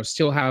to,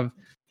 still have,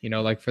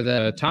 like for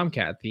the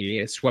Tomcat,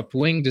 the swept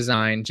wing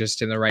design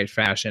just in the right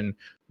fashion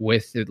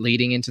with it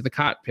leading into the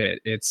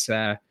cockpit. It's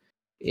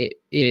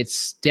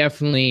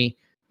definitely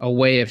a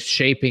way of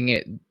shaping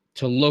it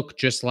to look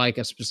just like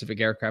a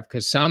specific aircraft,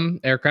 because some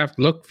aircraft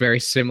look very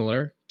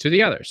similar to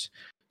the others.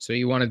 So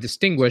you want to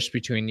distinguish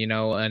between,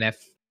 an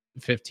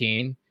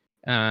F-15,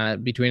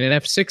 between an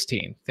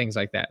F-16, things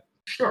like that.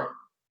 Sure.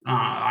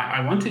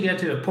 I want to get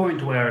to a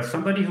point where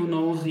somebody who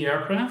knows the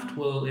aircraft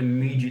will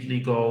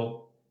immediately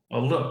go, oh,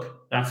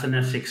 look, that's an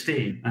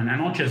F-16. And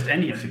not just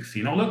any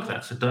F-16. Oh, look,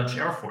 that's a Dutch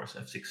Air Force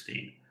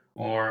F-16.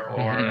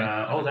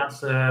 Oh,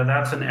 that's a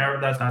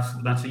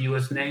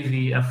U.S.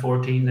 Navy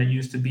F-14 that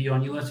used to be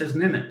on USS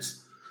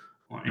Nimitz.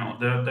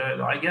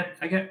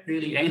 I get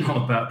really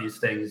anal about these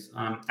things.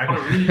 I got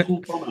a really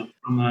cool comment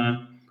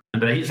from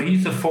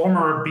he's a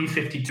former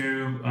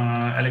B-52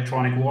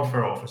 electronic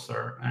warfare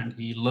officer, and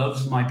he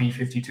loves my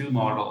B-52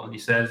 model. And he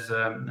says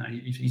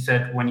he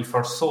said when he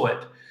first saw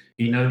it,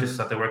 he noticed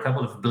that there were a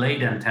couple of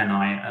blade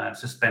antennae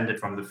suspended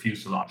from the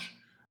fuselage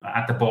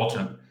at the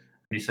bottom.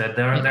 He said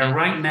they're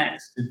right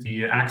next to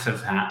the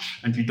access hatch,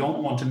 and you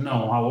don't want to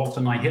know how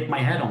often I hit my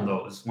head on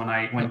those when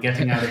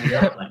getting out of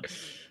the airplane.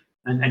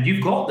 And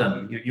you've got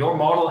them. Your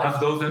model has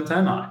those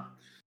antennae.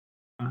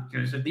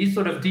 So these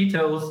sort of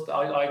details,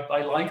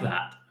 I like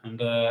that,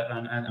 and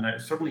I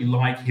certainly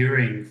like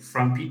hearing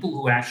from people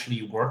who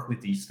actually work with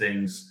these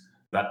things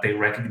that they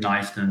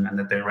recognize them and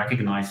that they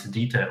recognize the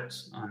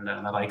details, and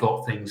that I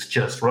got things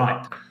just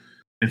right.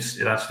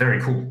 That's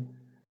very cool.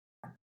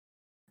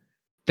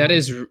 That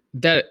is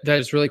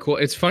really cool.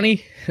 It's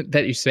funny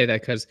that you say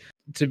that, because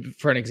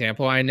for an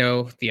example, I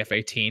know the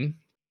F-18,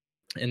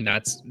 and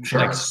that's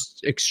like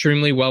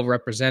extremely well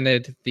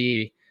represented.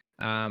 The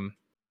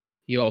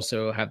you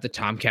also have the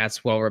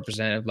Tomcats well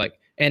represented.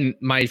 And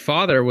my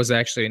father was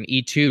actually an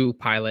E-2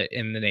 pilot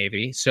in the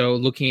Navy. So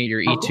looking at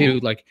your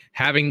E-2, like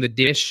having the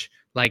dish,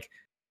 like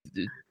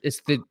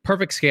it's the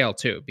perfect scale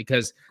too,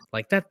 because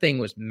like that thing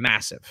was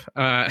massive.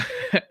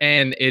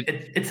 And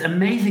it's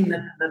amazing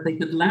that they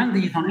could land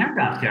these on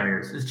aircraft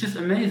carriers. It's just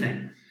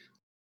amazing.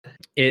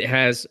 It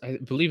has, I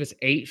believe it's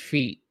 8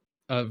 feet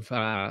of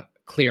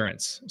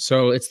clearance.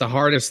 So it's the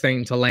hardest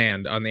thing to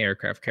land on the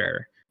aircraft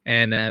carrier.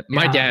 And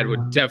my dad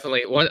would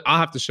definitely, I'll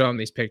have to show him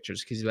these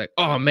pictures, because he's like,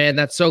 oh man,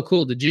 that's so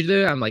cool. Did you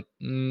do it? I'm like,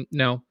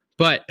 no,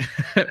 but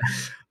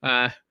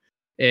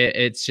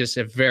it's just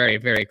a very,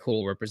 very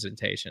cool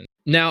representation.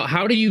 Now,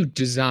 how do you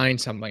design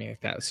something like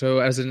that?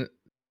 So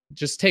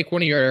just take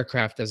one of your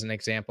aircraft as an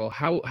example.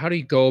 How do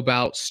you go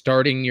about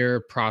starting your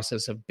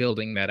process of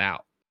building that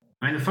out?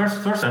 I mean, the first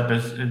step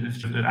is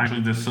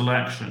actually the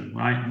selection,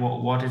 right?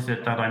 What is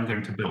it that I'm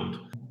going to build?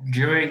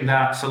 During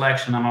that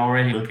selection, I'm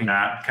already looking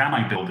at, can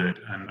I build it,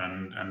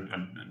 and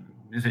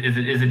is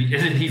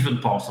it even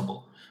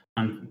possible?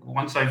 And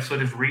once I've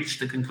sort of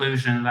reached the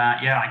conclusion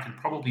that I can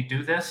probably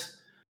do this,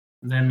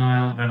 then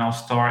I'll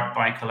start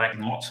by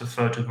collecting lots of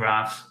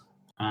photographs.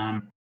 I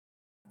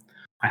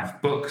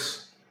have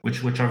books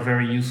which are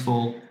very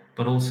useful,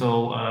 but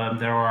also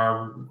there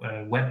are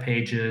web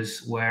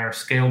pages where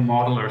scale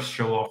modelers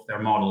show off their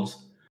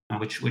models,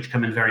 which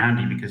come in very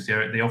handy, because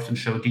they often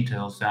show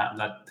details that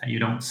you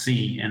don't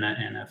see in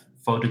a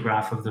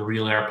photograph of the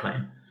real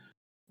airplane.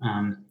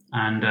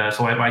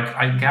 So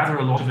I gather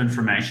a lot of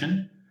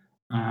information,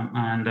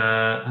 and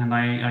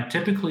I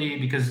typically,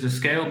 because the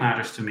scale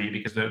matters to me,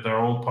 because they're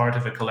all part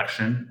of a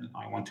collection,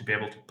 I want to be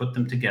able to put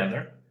them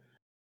together.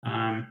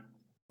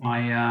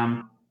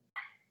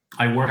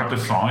 I work out the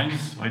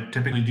size. I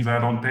typically do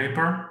that on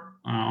paper,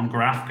 on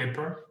graph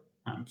paper.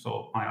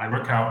 So I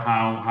work out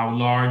how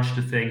large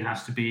the thing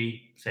has to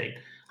be. Say,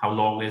 how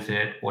long is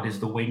it? What is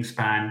the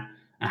wingspan?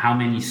 And how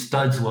many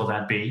studs will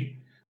that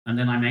be? and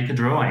then I make a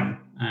drawing,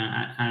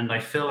 and I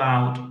fill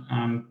out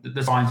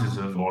the sizes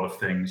of a lot of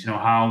things.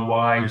 How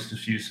wide is the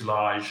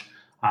fuselage?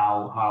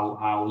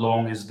 How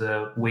long is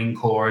the wing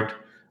chord?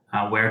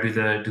 Where do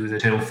the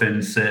tail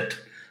fins sit?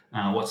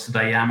 What's the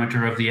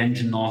diameter of the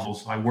engine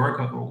nozzles? I work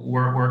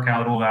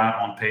out all that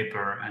on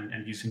paper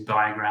and using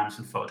diagrams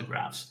and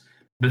photographs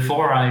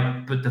before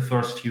I put the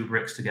first few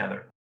bricks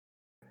together.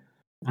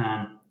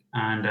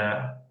 And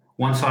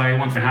once I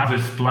have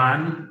this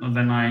plan,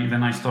 then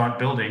I start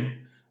building,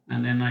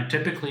 and then I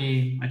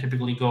typically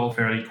go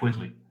fairly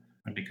quickly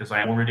because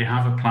I already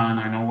have a plan.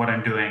 I know what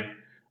I'm doing,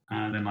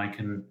 and then I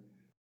can.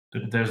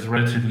 There's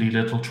relatively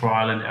little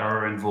trial and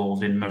error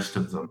involved in most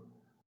of them.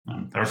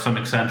 There are some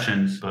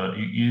exceptions, but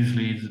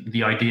usually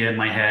the idea in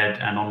my head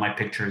and on my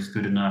picture is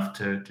good enough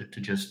to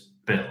just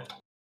build.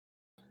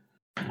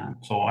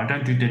 So I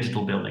don't do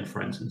digital building,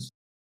 for instance.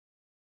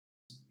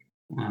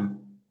 A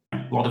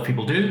lot of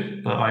people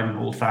do, but I'm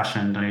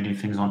old-fashioned and I do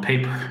things on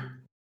paper.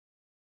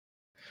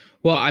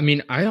 Well, I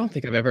mean, I don't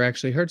think I've ever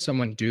actually heard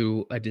someone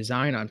do a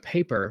design on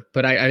paper,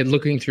 but I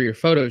looking through your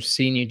photos,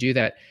 seeing you do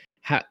that.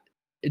 How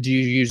do you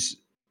use?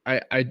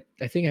 I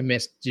think I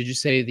missed. Did you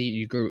say that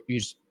you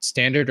use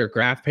standard or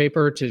graph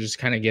paper to just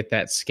kind of get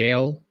that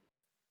scale?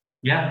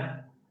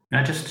 Yeah,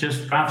 just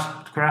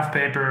graph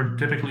paper,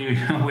 typically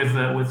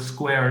with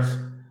squares,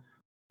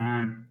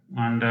 and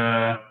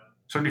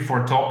certainly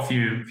for top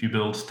view, if you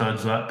build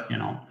studs up,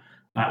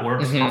 that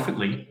works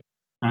perfectly.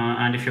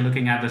 And if you're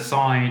looking at the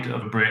side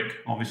of a brick,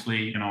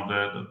 obviously,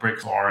 the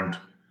bricks aren't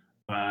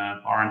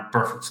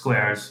perfect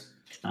squares,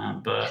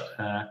 but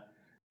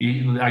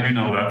I do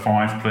know that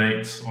 5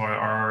 plates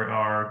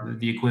are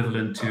the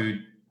equivalent to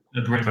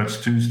a brick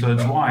that's 2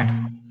 studs wide.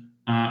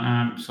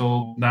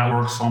 So that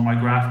works on my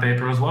graph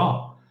paper as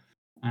well.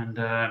 And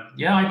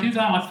I do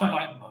that.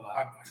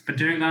 I've been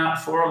doing that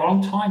for a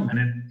long time,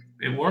 and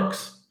it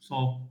works.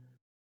 So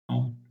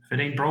if it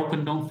ain't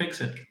broken, don't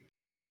fix it.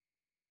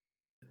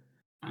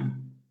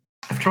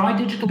 I've tried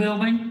digital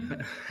building,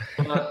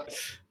 but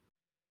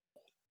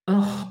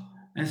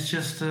it's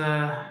just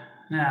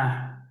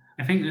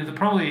I think it's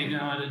probably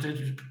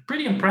it's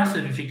pretty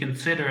impressive if you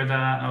consider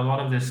that a lot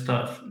of this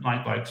stuff,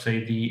 like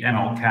say the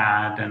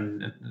MLCAD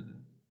and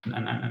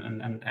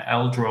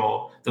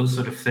Eldro, those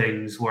sort of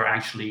things were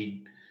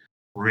actually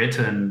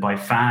written by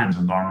fans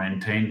and are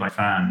maintained by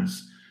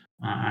fans.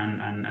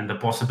 And the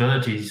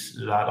possibilities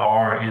that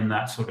are in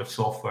that sort of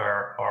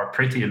software are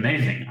pretty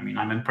amazing. I mean,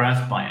 I'm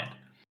impressed by it.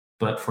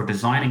 But for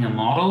designing a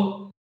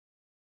model,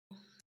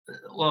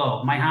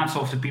 well, my hat's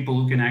off to people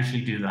who can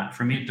actually do that.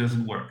 For me, it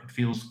doesn't work. It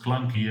feels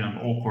clunky and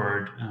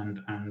awkward, and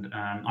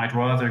I'd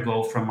rather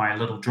go from my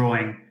little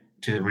drawing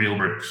to real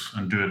bricks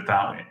and do it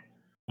that way.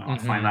 I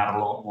find that a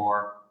lot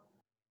more,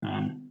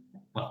 a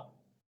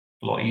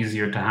lot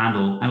easier to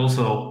handle. And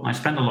also, I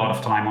spend a lot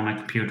of time on my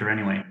computer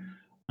anyway.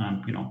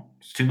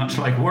 It's too much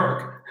like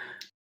work.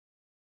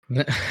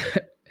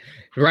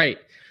 Right.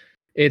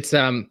 It's,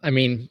 I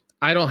mean,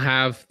 I don't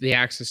have the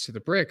access to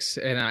the bricks,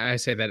 and I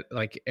say that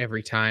like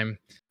every time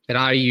that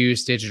I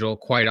use digital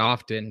quite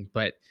often,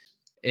 but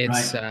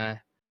it's, right.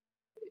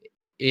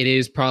 It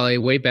is probably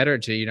way better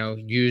to,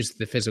 use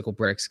the physical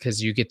bricks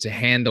because you get to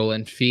handle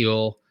and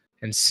feel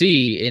and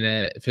see in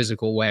a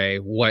physical way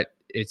what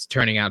it's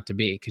turning out to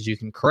be because you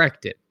can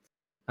correct it.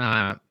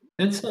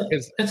 It's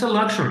a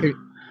luxury.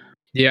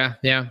 Yeah.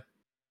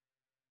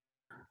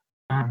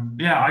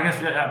 I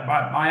guess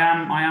I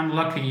am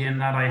lucky in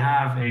that I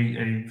have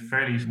a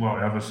fairly I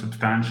have a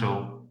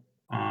substantial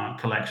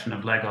collection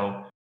of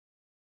Lego.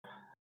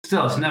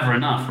 Still, it's never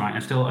enough, right? I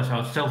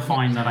still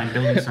find that I'm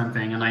building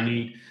something and I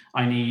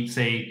need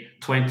say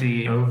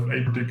 20 of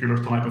a particular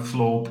type of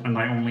slope, and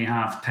I only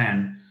have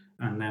 10,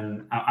 and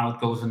then out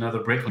goes another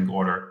bricklink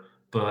order.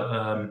 But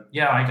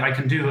I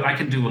can do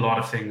a lot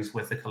of things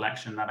with the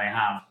collection that I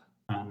have,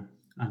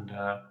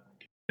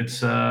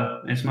 It's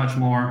much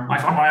more.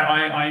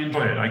 I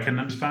enjoy it. I can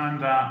understand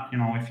that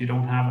if you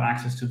don't have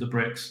access to the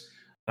bricks,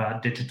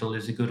 digital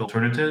is a good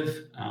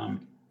alternative. A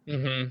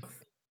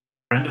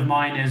friend of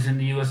mine is in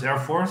the U.S. Air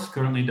Force,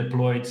 currently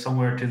deployed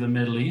somewhere to the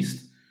Middle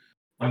East,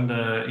 and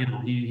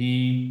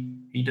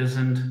he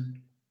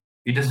doesn't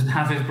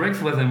have his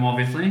bricks with him,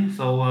 obviously.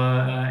 So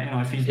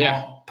if he's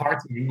not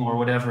partying or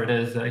whatever it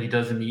is that he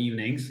does in the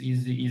evenings,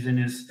 he's in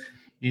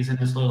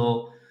his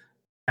little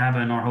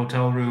cabin or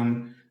hotel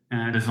room.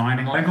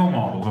 Designing Lego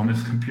models on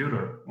his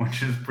computer,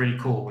 which is pretty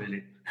cool,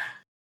 really.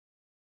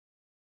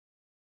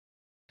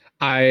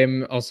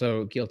 I'm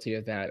also guilty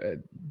of that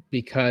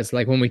because,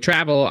 like, when we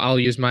travel, I'll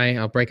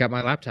break out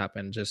my laptop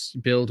and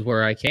just build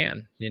where I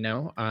can,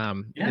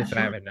 if I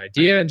have an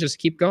idea, and just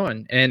keep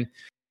going.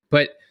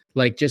 But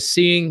like just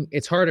seeing,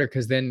 it's harder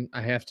because then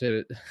I have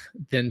to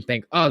then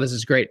think, oh, this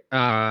is great.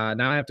 Now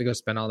I have to go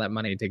spend all that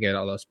money to get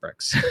all those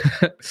bricks.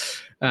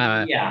 It's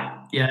not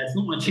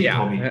much cheap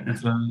hobby.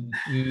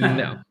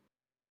 No.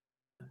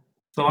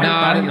 So I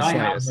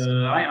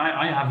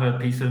have a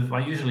piece of. I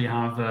usually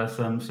have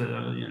some.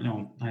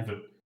 I have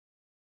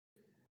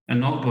a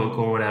notebook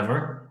or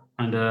whatever,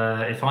 And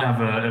if I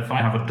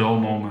have a dull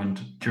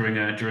moment during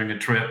a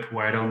trip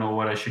where I don't know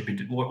what I should be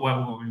where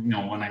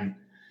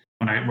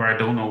I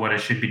don't know what I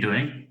should be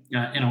doing,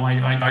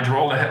 I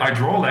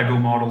draw Lego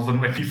models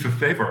on my piece of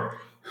paper.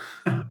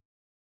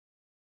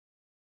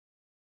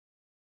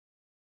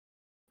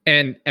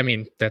 And I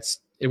mean,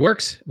 it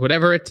works.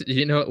 Whatever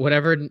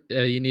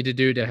you need to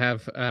do to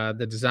have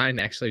the design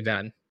actually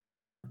done.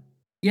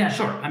 Yeah,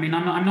 sure. I mean,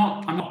 I'm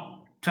not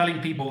telling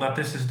people that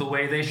this is the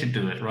way they should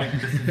do it, right?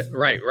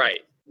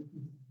 Right.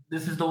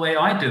 This is the way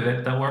I do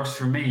it that works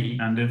for me.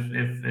 And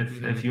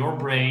if your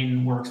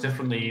brain works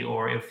differently,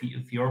 or if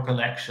your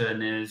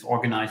collection is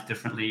organized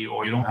differently,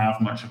 or you don't have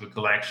much of a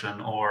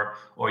collection, or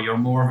you're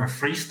more of a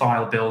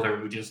freestyle builder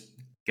who just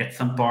gets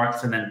some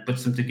parts and then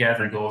puts them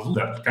together and goes,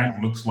 that kind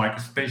of looks like a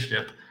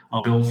spaceship,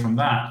 I'll build from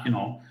that.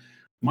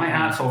 My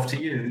hat's off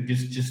to you.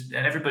 Just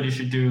everybody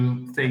should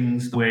do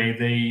things the way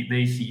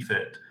they see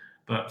fit.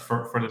 But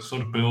for the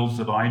sort of builds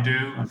that I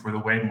do, and for the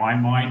way my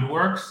mind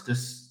works,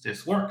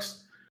 this works.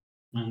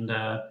 And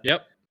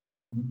yep.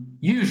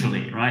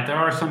 Usually, right, there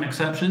are some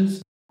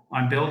exceptions.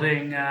 I'm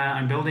building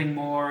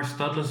more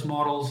studless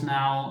models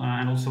now,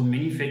 and also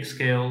minifig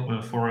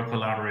scale for a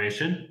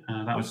collaboration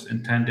that was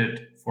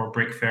intended for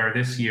Brick Fair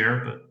this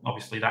year, but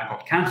obviously that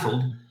got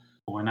cancelled.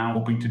 We're now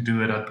hoping to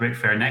do it at Brick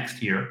Fair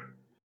next year.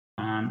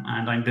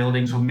 And I'm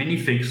building some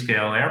minifig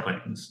scale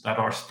airplanes that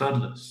are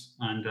studless.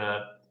 And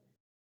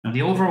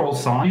the overall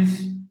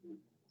size,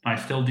 I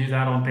still do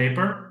that on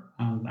paper.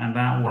 And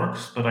that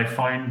works, but I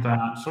find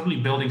that certainly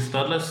building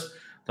studless,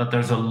 that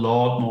there's a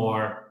lot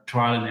more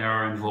trial and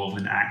error involved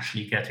in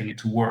actually getting it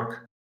to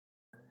work,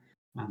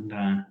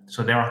 and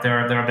so they're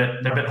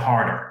a bit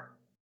harder.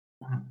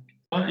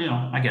 But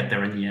I get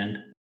there in the end.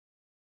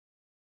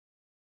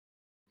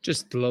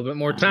 Just a little bit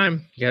more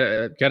time.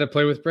 Got to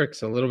play with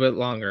bricks a little bit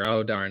longer.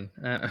 Oh darn!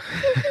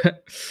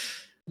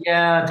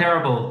 Yeah,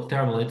 terrible.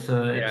 It's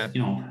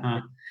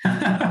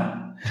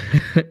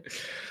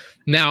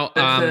Now,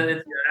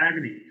 it's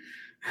agony.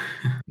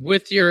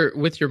 with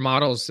your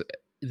models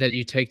that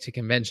you take to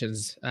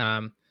conventions,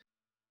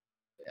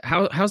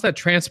 how's that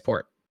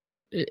transport?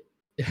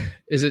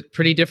 Is it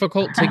pretty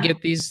difficult to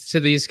get these to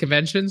these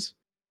conventions?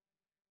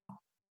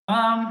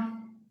 Well,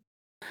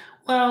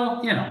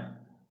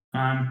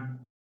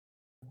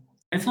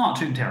 it's not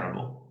too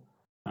terrible.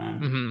 I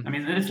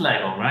mean, it's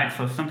Lego, right?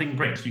 So if something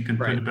breaks, you can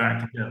put it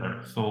back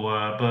together. So,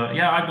 but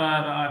yeah,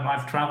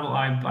 I've traveled.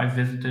 I've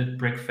visited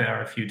Brick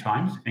Fair a few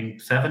times. I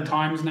think 7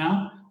 times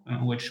now,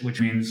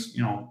 which means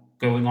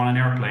going on an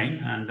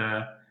airplane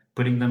and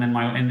putting them in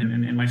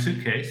my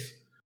suitcase.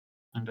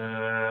 And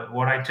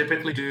what I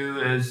typically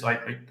do is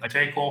I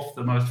take off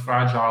the most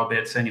fragile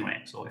bits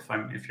anyway. So if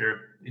you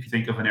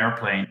think of an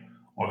airplane,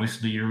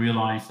 obviously you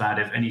realize that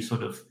if any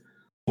sort of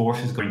force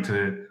is going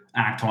to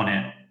act on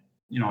it,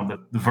 the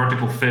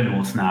vertical fin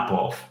will snap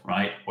off,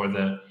 right? Or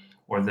the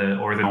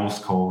nose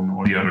cone,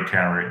 or the other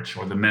carriage,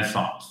 or the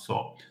missiles.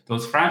 So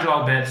those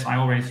fragile bits, I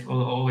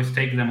always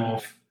take them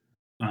off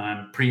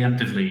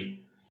preemptively,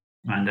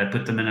 and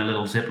put them in a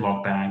little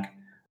Ziploc bag.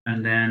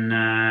 And then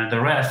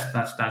the rest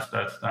that's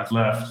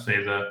left,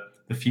 say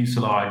the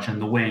fuselage and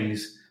the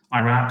wings,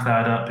 I wrap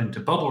that up into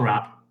bubble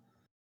wrap,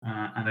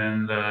 and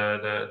then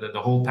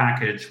the whole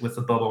package with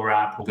the bubble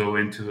wrap will go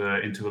into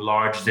a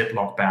large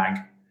Ziploc bag,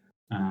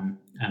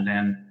 and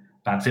then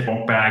that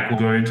Ziploc bag will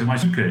go into my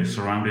suitcase,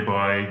 surrounded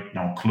by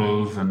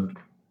clothes and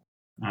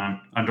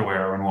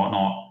underwear and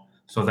whatnot,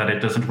 so that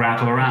it doesn't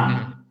rattle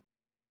around.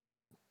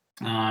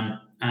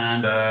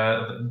 And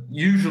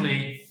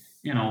usually,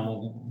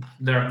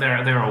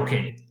 they're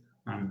okay.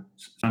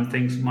 Some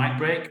things might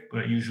break,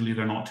 but usually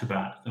they're not too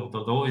bad.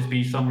 There'll always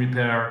be some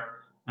repair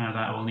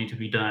that will need to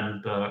be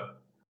done,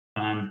 but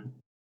I've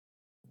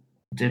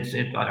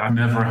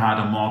never had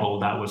a model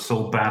that was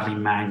so badly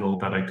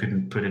mangled that I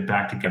couldn't put it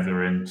back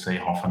together in, say,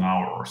 half an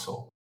hour or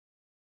so.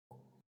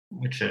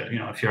 Which,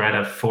 if you're at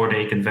a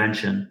 4-day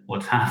convention,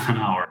 what's half an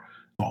hour?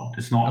 Well,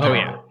 it's not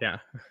terrible. Yeah.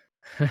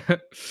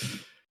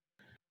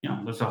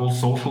 There's a whole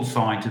social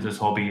side to this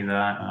hobby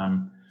that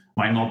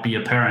might not be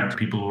apparent to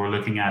people who are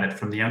looking at it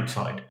from the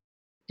outside.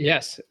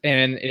 Yes,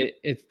 and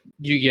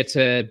you get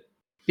to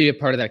be a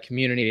part of that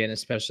community, and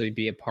especially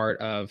be a part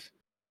of,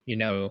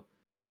 the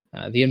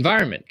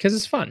environment, because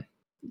it's fun.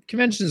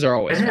 Conventions are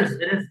always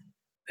fun.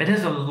 It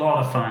is a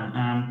lot of fun.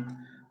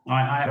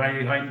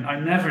 I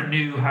never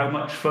knew how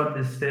much fun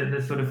this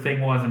sort of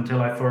thing was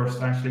until I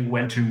first actually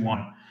went to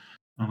one,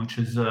 which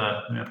is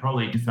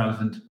probably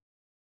 2000.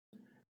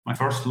 My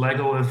first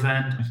Lego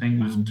event, I think,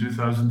 was in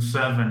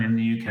 2007 in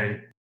the UK.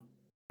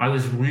 I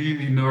was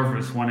really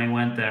nervous when I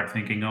went there,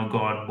 thinking, "Oh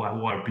God,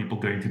 what are people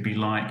going to be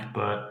like?"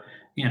 But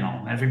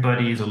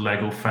everybody is a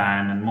Lego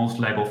fan, and most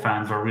Lego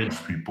fans are rich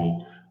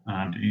people,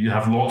 and you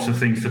have lots of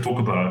things to talk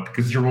about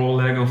because you're all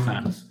Lego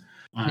fans.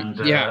 And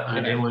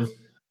and it was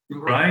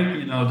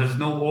right. There's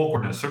no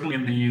awkwardness, certainly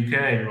in the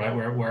UK, right,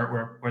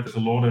 where there's a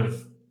lot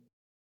of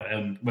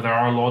where there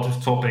are a lot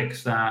of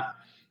topics that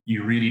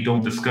you really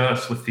don't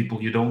discuss with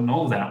people you don't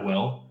know that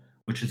well,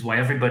 which is why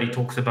everybody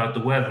talks about the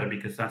weather,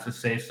 because that's a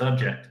safe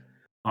subject.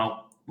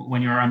 Well,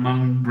 when you're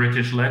among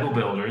British Lego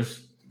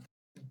builders,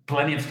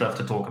 plenty of stuff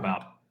to talk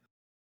about.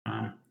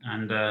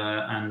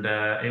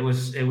 It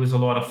was a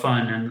lot of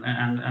fun,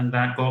 and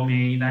that got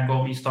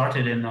me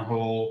started in the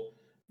whole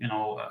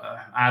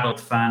adult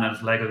fan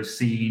of Lego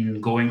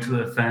scene, going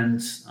to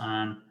events,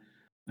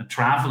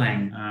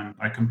 traveling.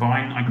 I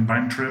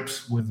combine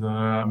trips with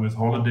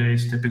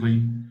holidays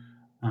typically,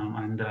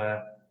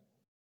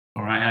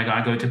 all right,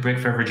 I go to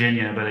Brickfair,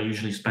 Virginia, but I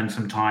usually spend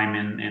some time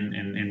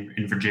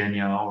in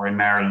Virginia or in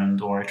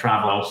Maryland, or I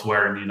travel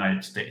elsewhere in the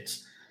United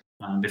States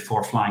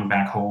before flying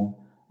back home.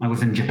 I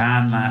was in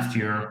Japan last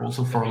year,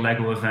 also for a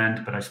Lego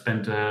event, but I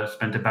spent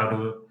about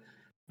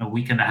a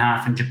week and a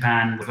half in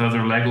Japan with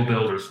other Lego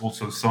builders,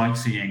 also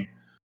sightseeing,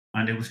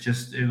 and it was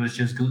just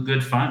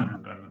good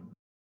fun.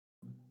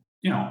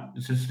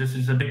 This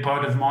is a big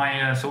part of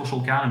my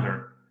social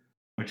calendar,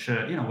 which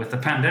with the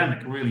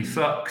pandemic really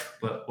sucks.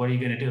 But what are you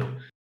going to do?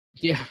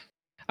 Yeah,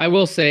 I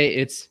will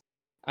say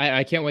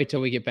I can't wait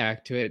till we get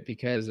back to it,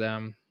 because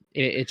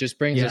it just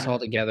brings us all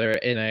together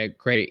in a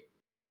great,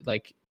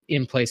 like,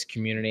 in-place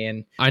community.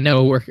 And I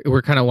know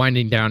we're kind of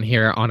winding down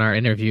here on our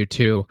interview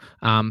too,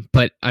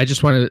 but I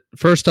just want to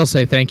first, I'll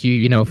say thank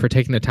you, for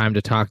taking the time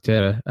to talk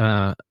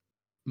to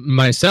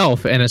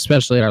myself and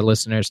especially our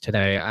listeners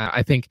today.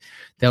 I think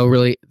they'll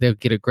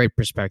get a great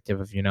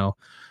perspective of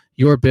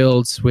your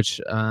builds,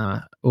 which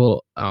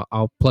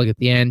I'll plug at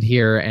the end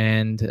here,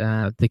 and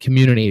the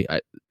community.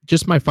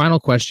 Just my final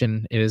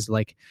question is,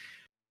 like,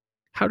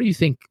 how do you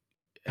think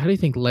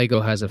Lego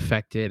has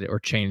affected or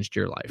changed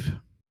your life?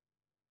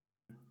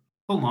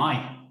 Oh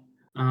my!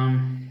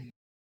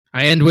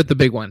 I end with the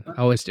big one.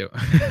 I always do.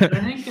 I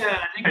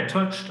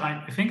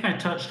think I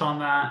touched on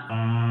that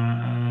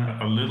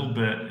a little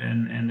bit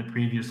in the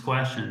previous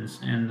questions.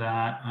 In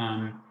that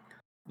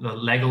the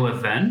Lego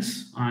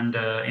events and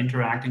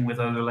interacting with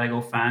other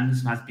Lego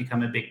fans has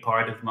become a big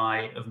part of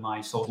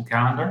my social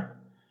calendar.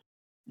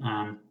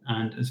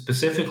 And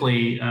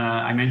specifically,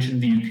 I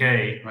mentioned the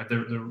UK. Right,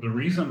 the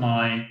reason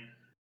I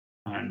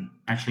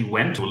actually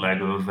went to a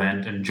Lego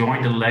event and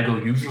joined a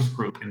Lego users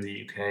group in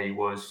the UK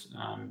was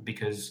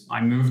because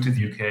I moved to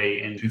the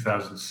UK in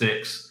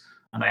 2006,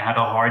 and I had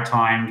a hard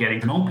time getting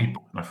to know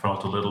people. I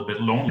felt a little bit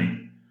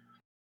lonely,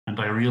 and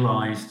I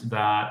realized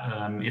that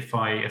if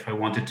I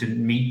wanted to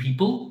meet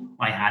people,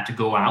 I had to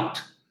go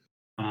out.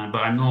 But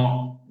I'm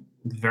not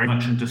very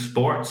much into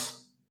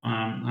sports,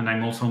 and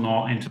I'm also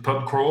not into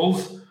pub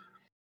crawls.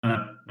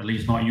 At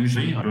least not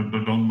usually. I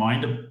don't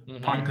mind a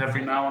pint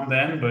every now and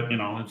then, but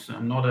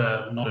I'm not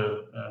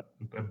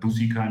a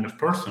boozy kind of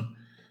person.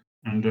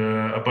 And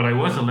but I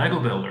was a Lego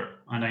builder,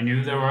 and I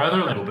knew there were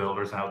other Lego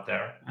builders out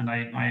there, and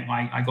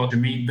I got to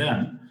meet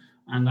them,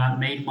 and that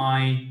made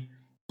my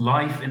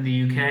life in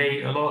the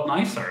UK a lot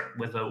nicer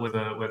with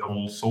a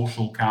whole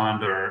social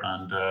calendar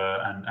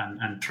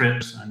and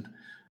trips. And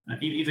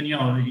even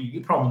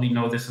you probably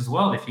know this as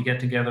well. If you get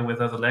together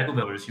with other Lego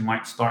builders, you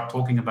might start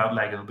talking about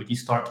Lego, but you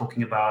start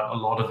talking about a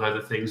lot of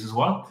other things as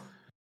well.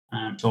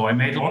 So I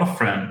made a lot of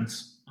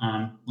friends.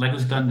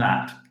 Lego's done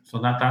that, so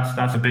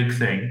that's a big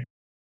thing.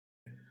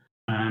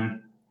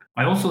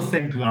 I also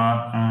think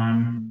that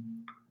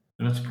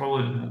that's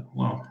probably,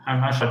 well,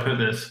 how should I put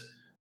this?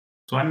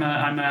 So I'm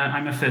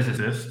a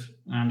physicist,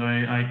 and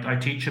I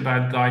teach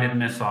about guided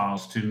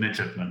missiles to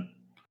midshipmen.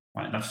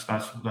 Right,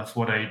 that's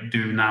what I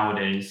do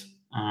nowadays.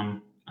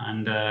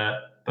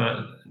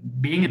 But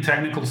being in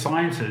technical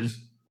sciences,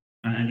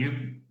 and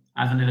you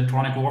as an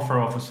electronic warfare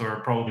officer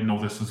probably know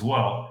this as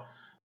well,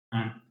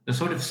 the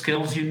sort of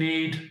skills you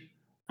need,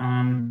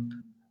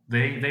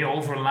 they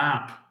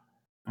overlap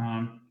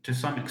to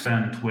some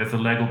extent with the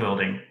Lego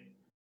building.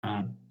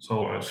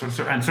 So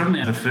certainly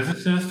as a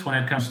physicist, when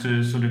it comes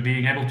to sort of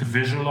being able to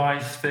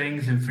visualize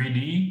things in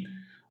 3D,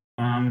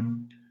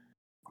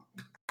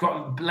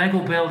 Lego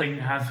building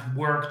has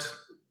worked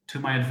to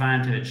my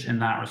advantage in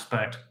that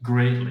respect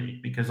greatly,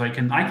 because I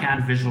can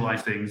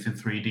visualize things in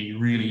 3D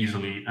really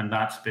easily, and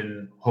that's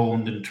been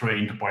honed and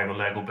trained by the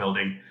Lego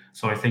building.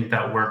 So I think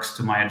that works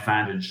to my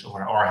advantage,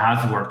 or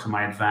has worked to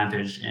my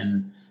advantage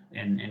in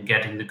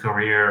getting the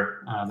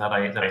career that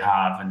I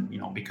have, and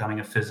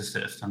becoming a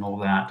physicist and all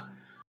that.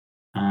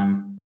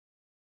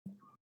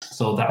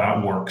 So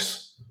that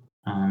works,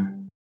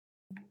 and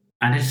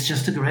it's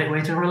just a great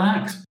way to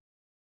relax.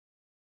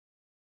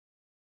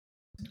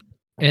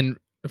 And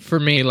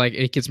for me, like,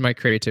 it gets my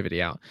creativity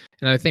out.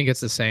 And I think it's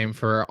the same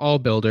for all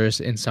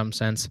builders in some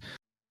sense.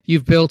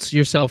 You've built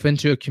yourself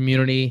into a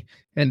community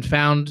and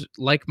found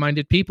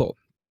like-minded people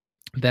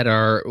that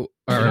are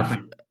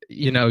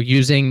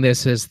using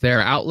this as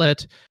their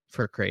outlet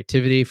for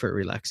creativity, for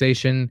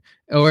relaxation,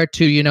 or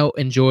to,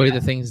 enjoy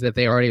the things that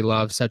they already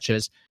love, such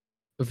as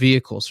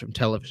vehicles from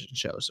television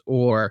shows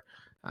or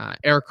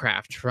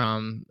aircraft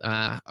from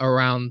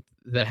around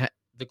the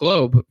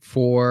globe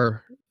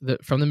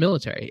from the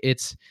military.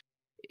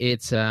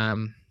 It's a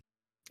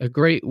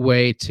great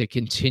way to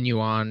continue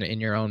on in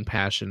your own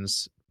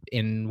passions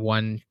in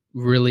one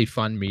really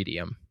fun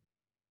medium.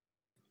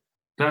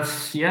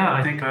 Yeah,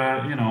 I think,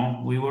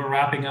 we were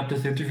wrapping up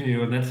this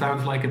interview, and that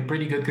sounds like a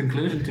pretty good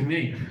conclusion to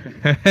me.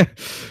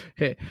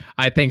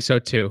 I think so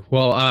too.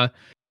 Well,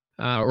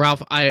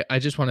 Ralph, I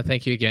just want to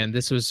thank you again.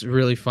 This was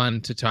really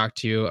fun to talk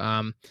to you.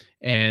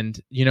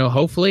 And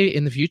hopefully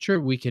in the future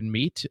we can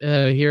meet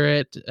here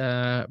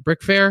at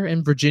Brick Fair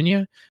in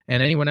Virginia,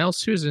 and anyone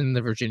else who's in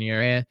the Virginia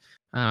area.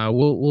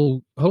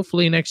 We'll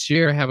hopefully next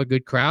year have a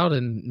good crowd,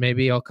 and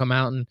maybe I'll come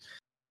out and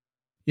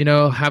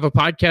have a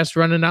podcast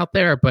running out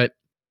there. But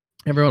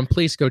everyone,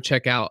 please go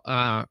check out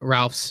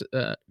Ralph's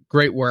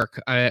great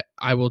work.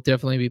 I will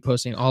definitely be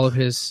posting all of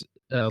his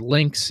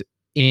links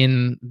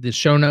in the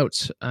show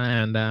notes,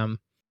 and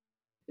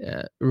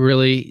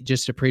really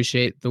just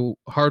appreciate the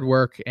hard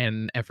work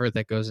and effort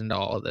that goes into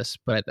all of this.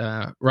 But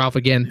Ralph,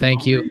 again,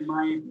 thank you.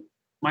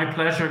 My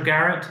pleasure,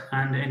 Garrett.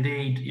 And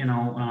indeed,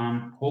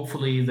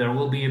 hopefully there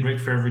will be a Brick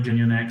Fair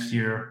Virginia next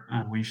year,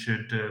 and we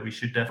should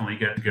definitely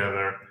get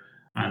together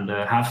and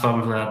have some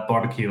of that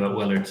barbecue at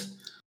Willard's.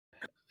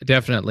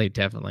 Definitely.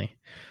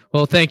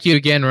 Well, thank you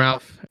again,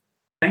 Ralph.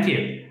 Thank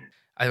you.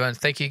 I want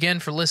to thank you again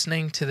for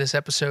listening to this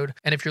episode.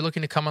 And if you're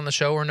looking to come on the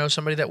show or know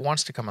somebody that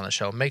wants to come on the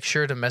show, make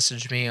sure to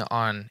message me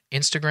on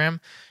Instagram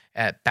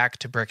at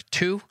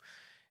backtobrick2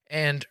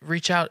 and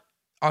reach out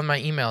on my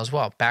email as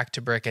well,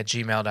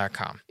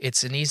 backtobrick@gmail.com.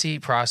 It's an easy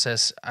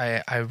process.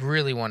 I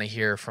really want to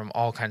hear from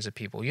all kinds of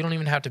people. You don't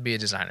even have to be a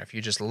designer. If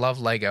you just love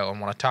Lego and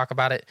want to talk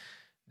about it,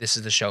 this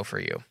is the show for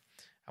you.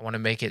 I want to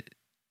make it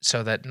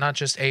so that not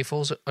just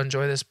AFOLs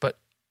enjoy this, but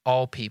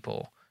all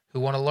people who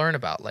want to learn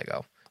about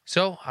Lego.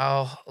 So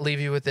I'll leave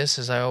you with this,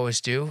 as I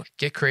always do.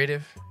 Get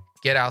creative,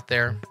 get out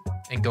there,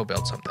 and go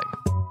build something.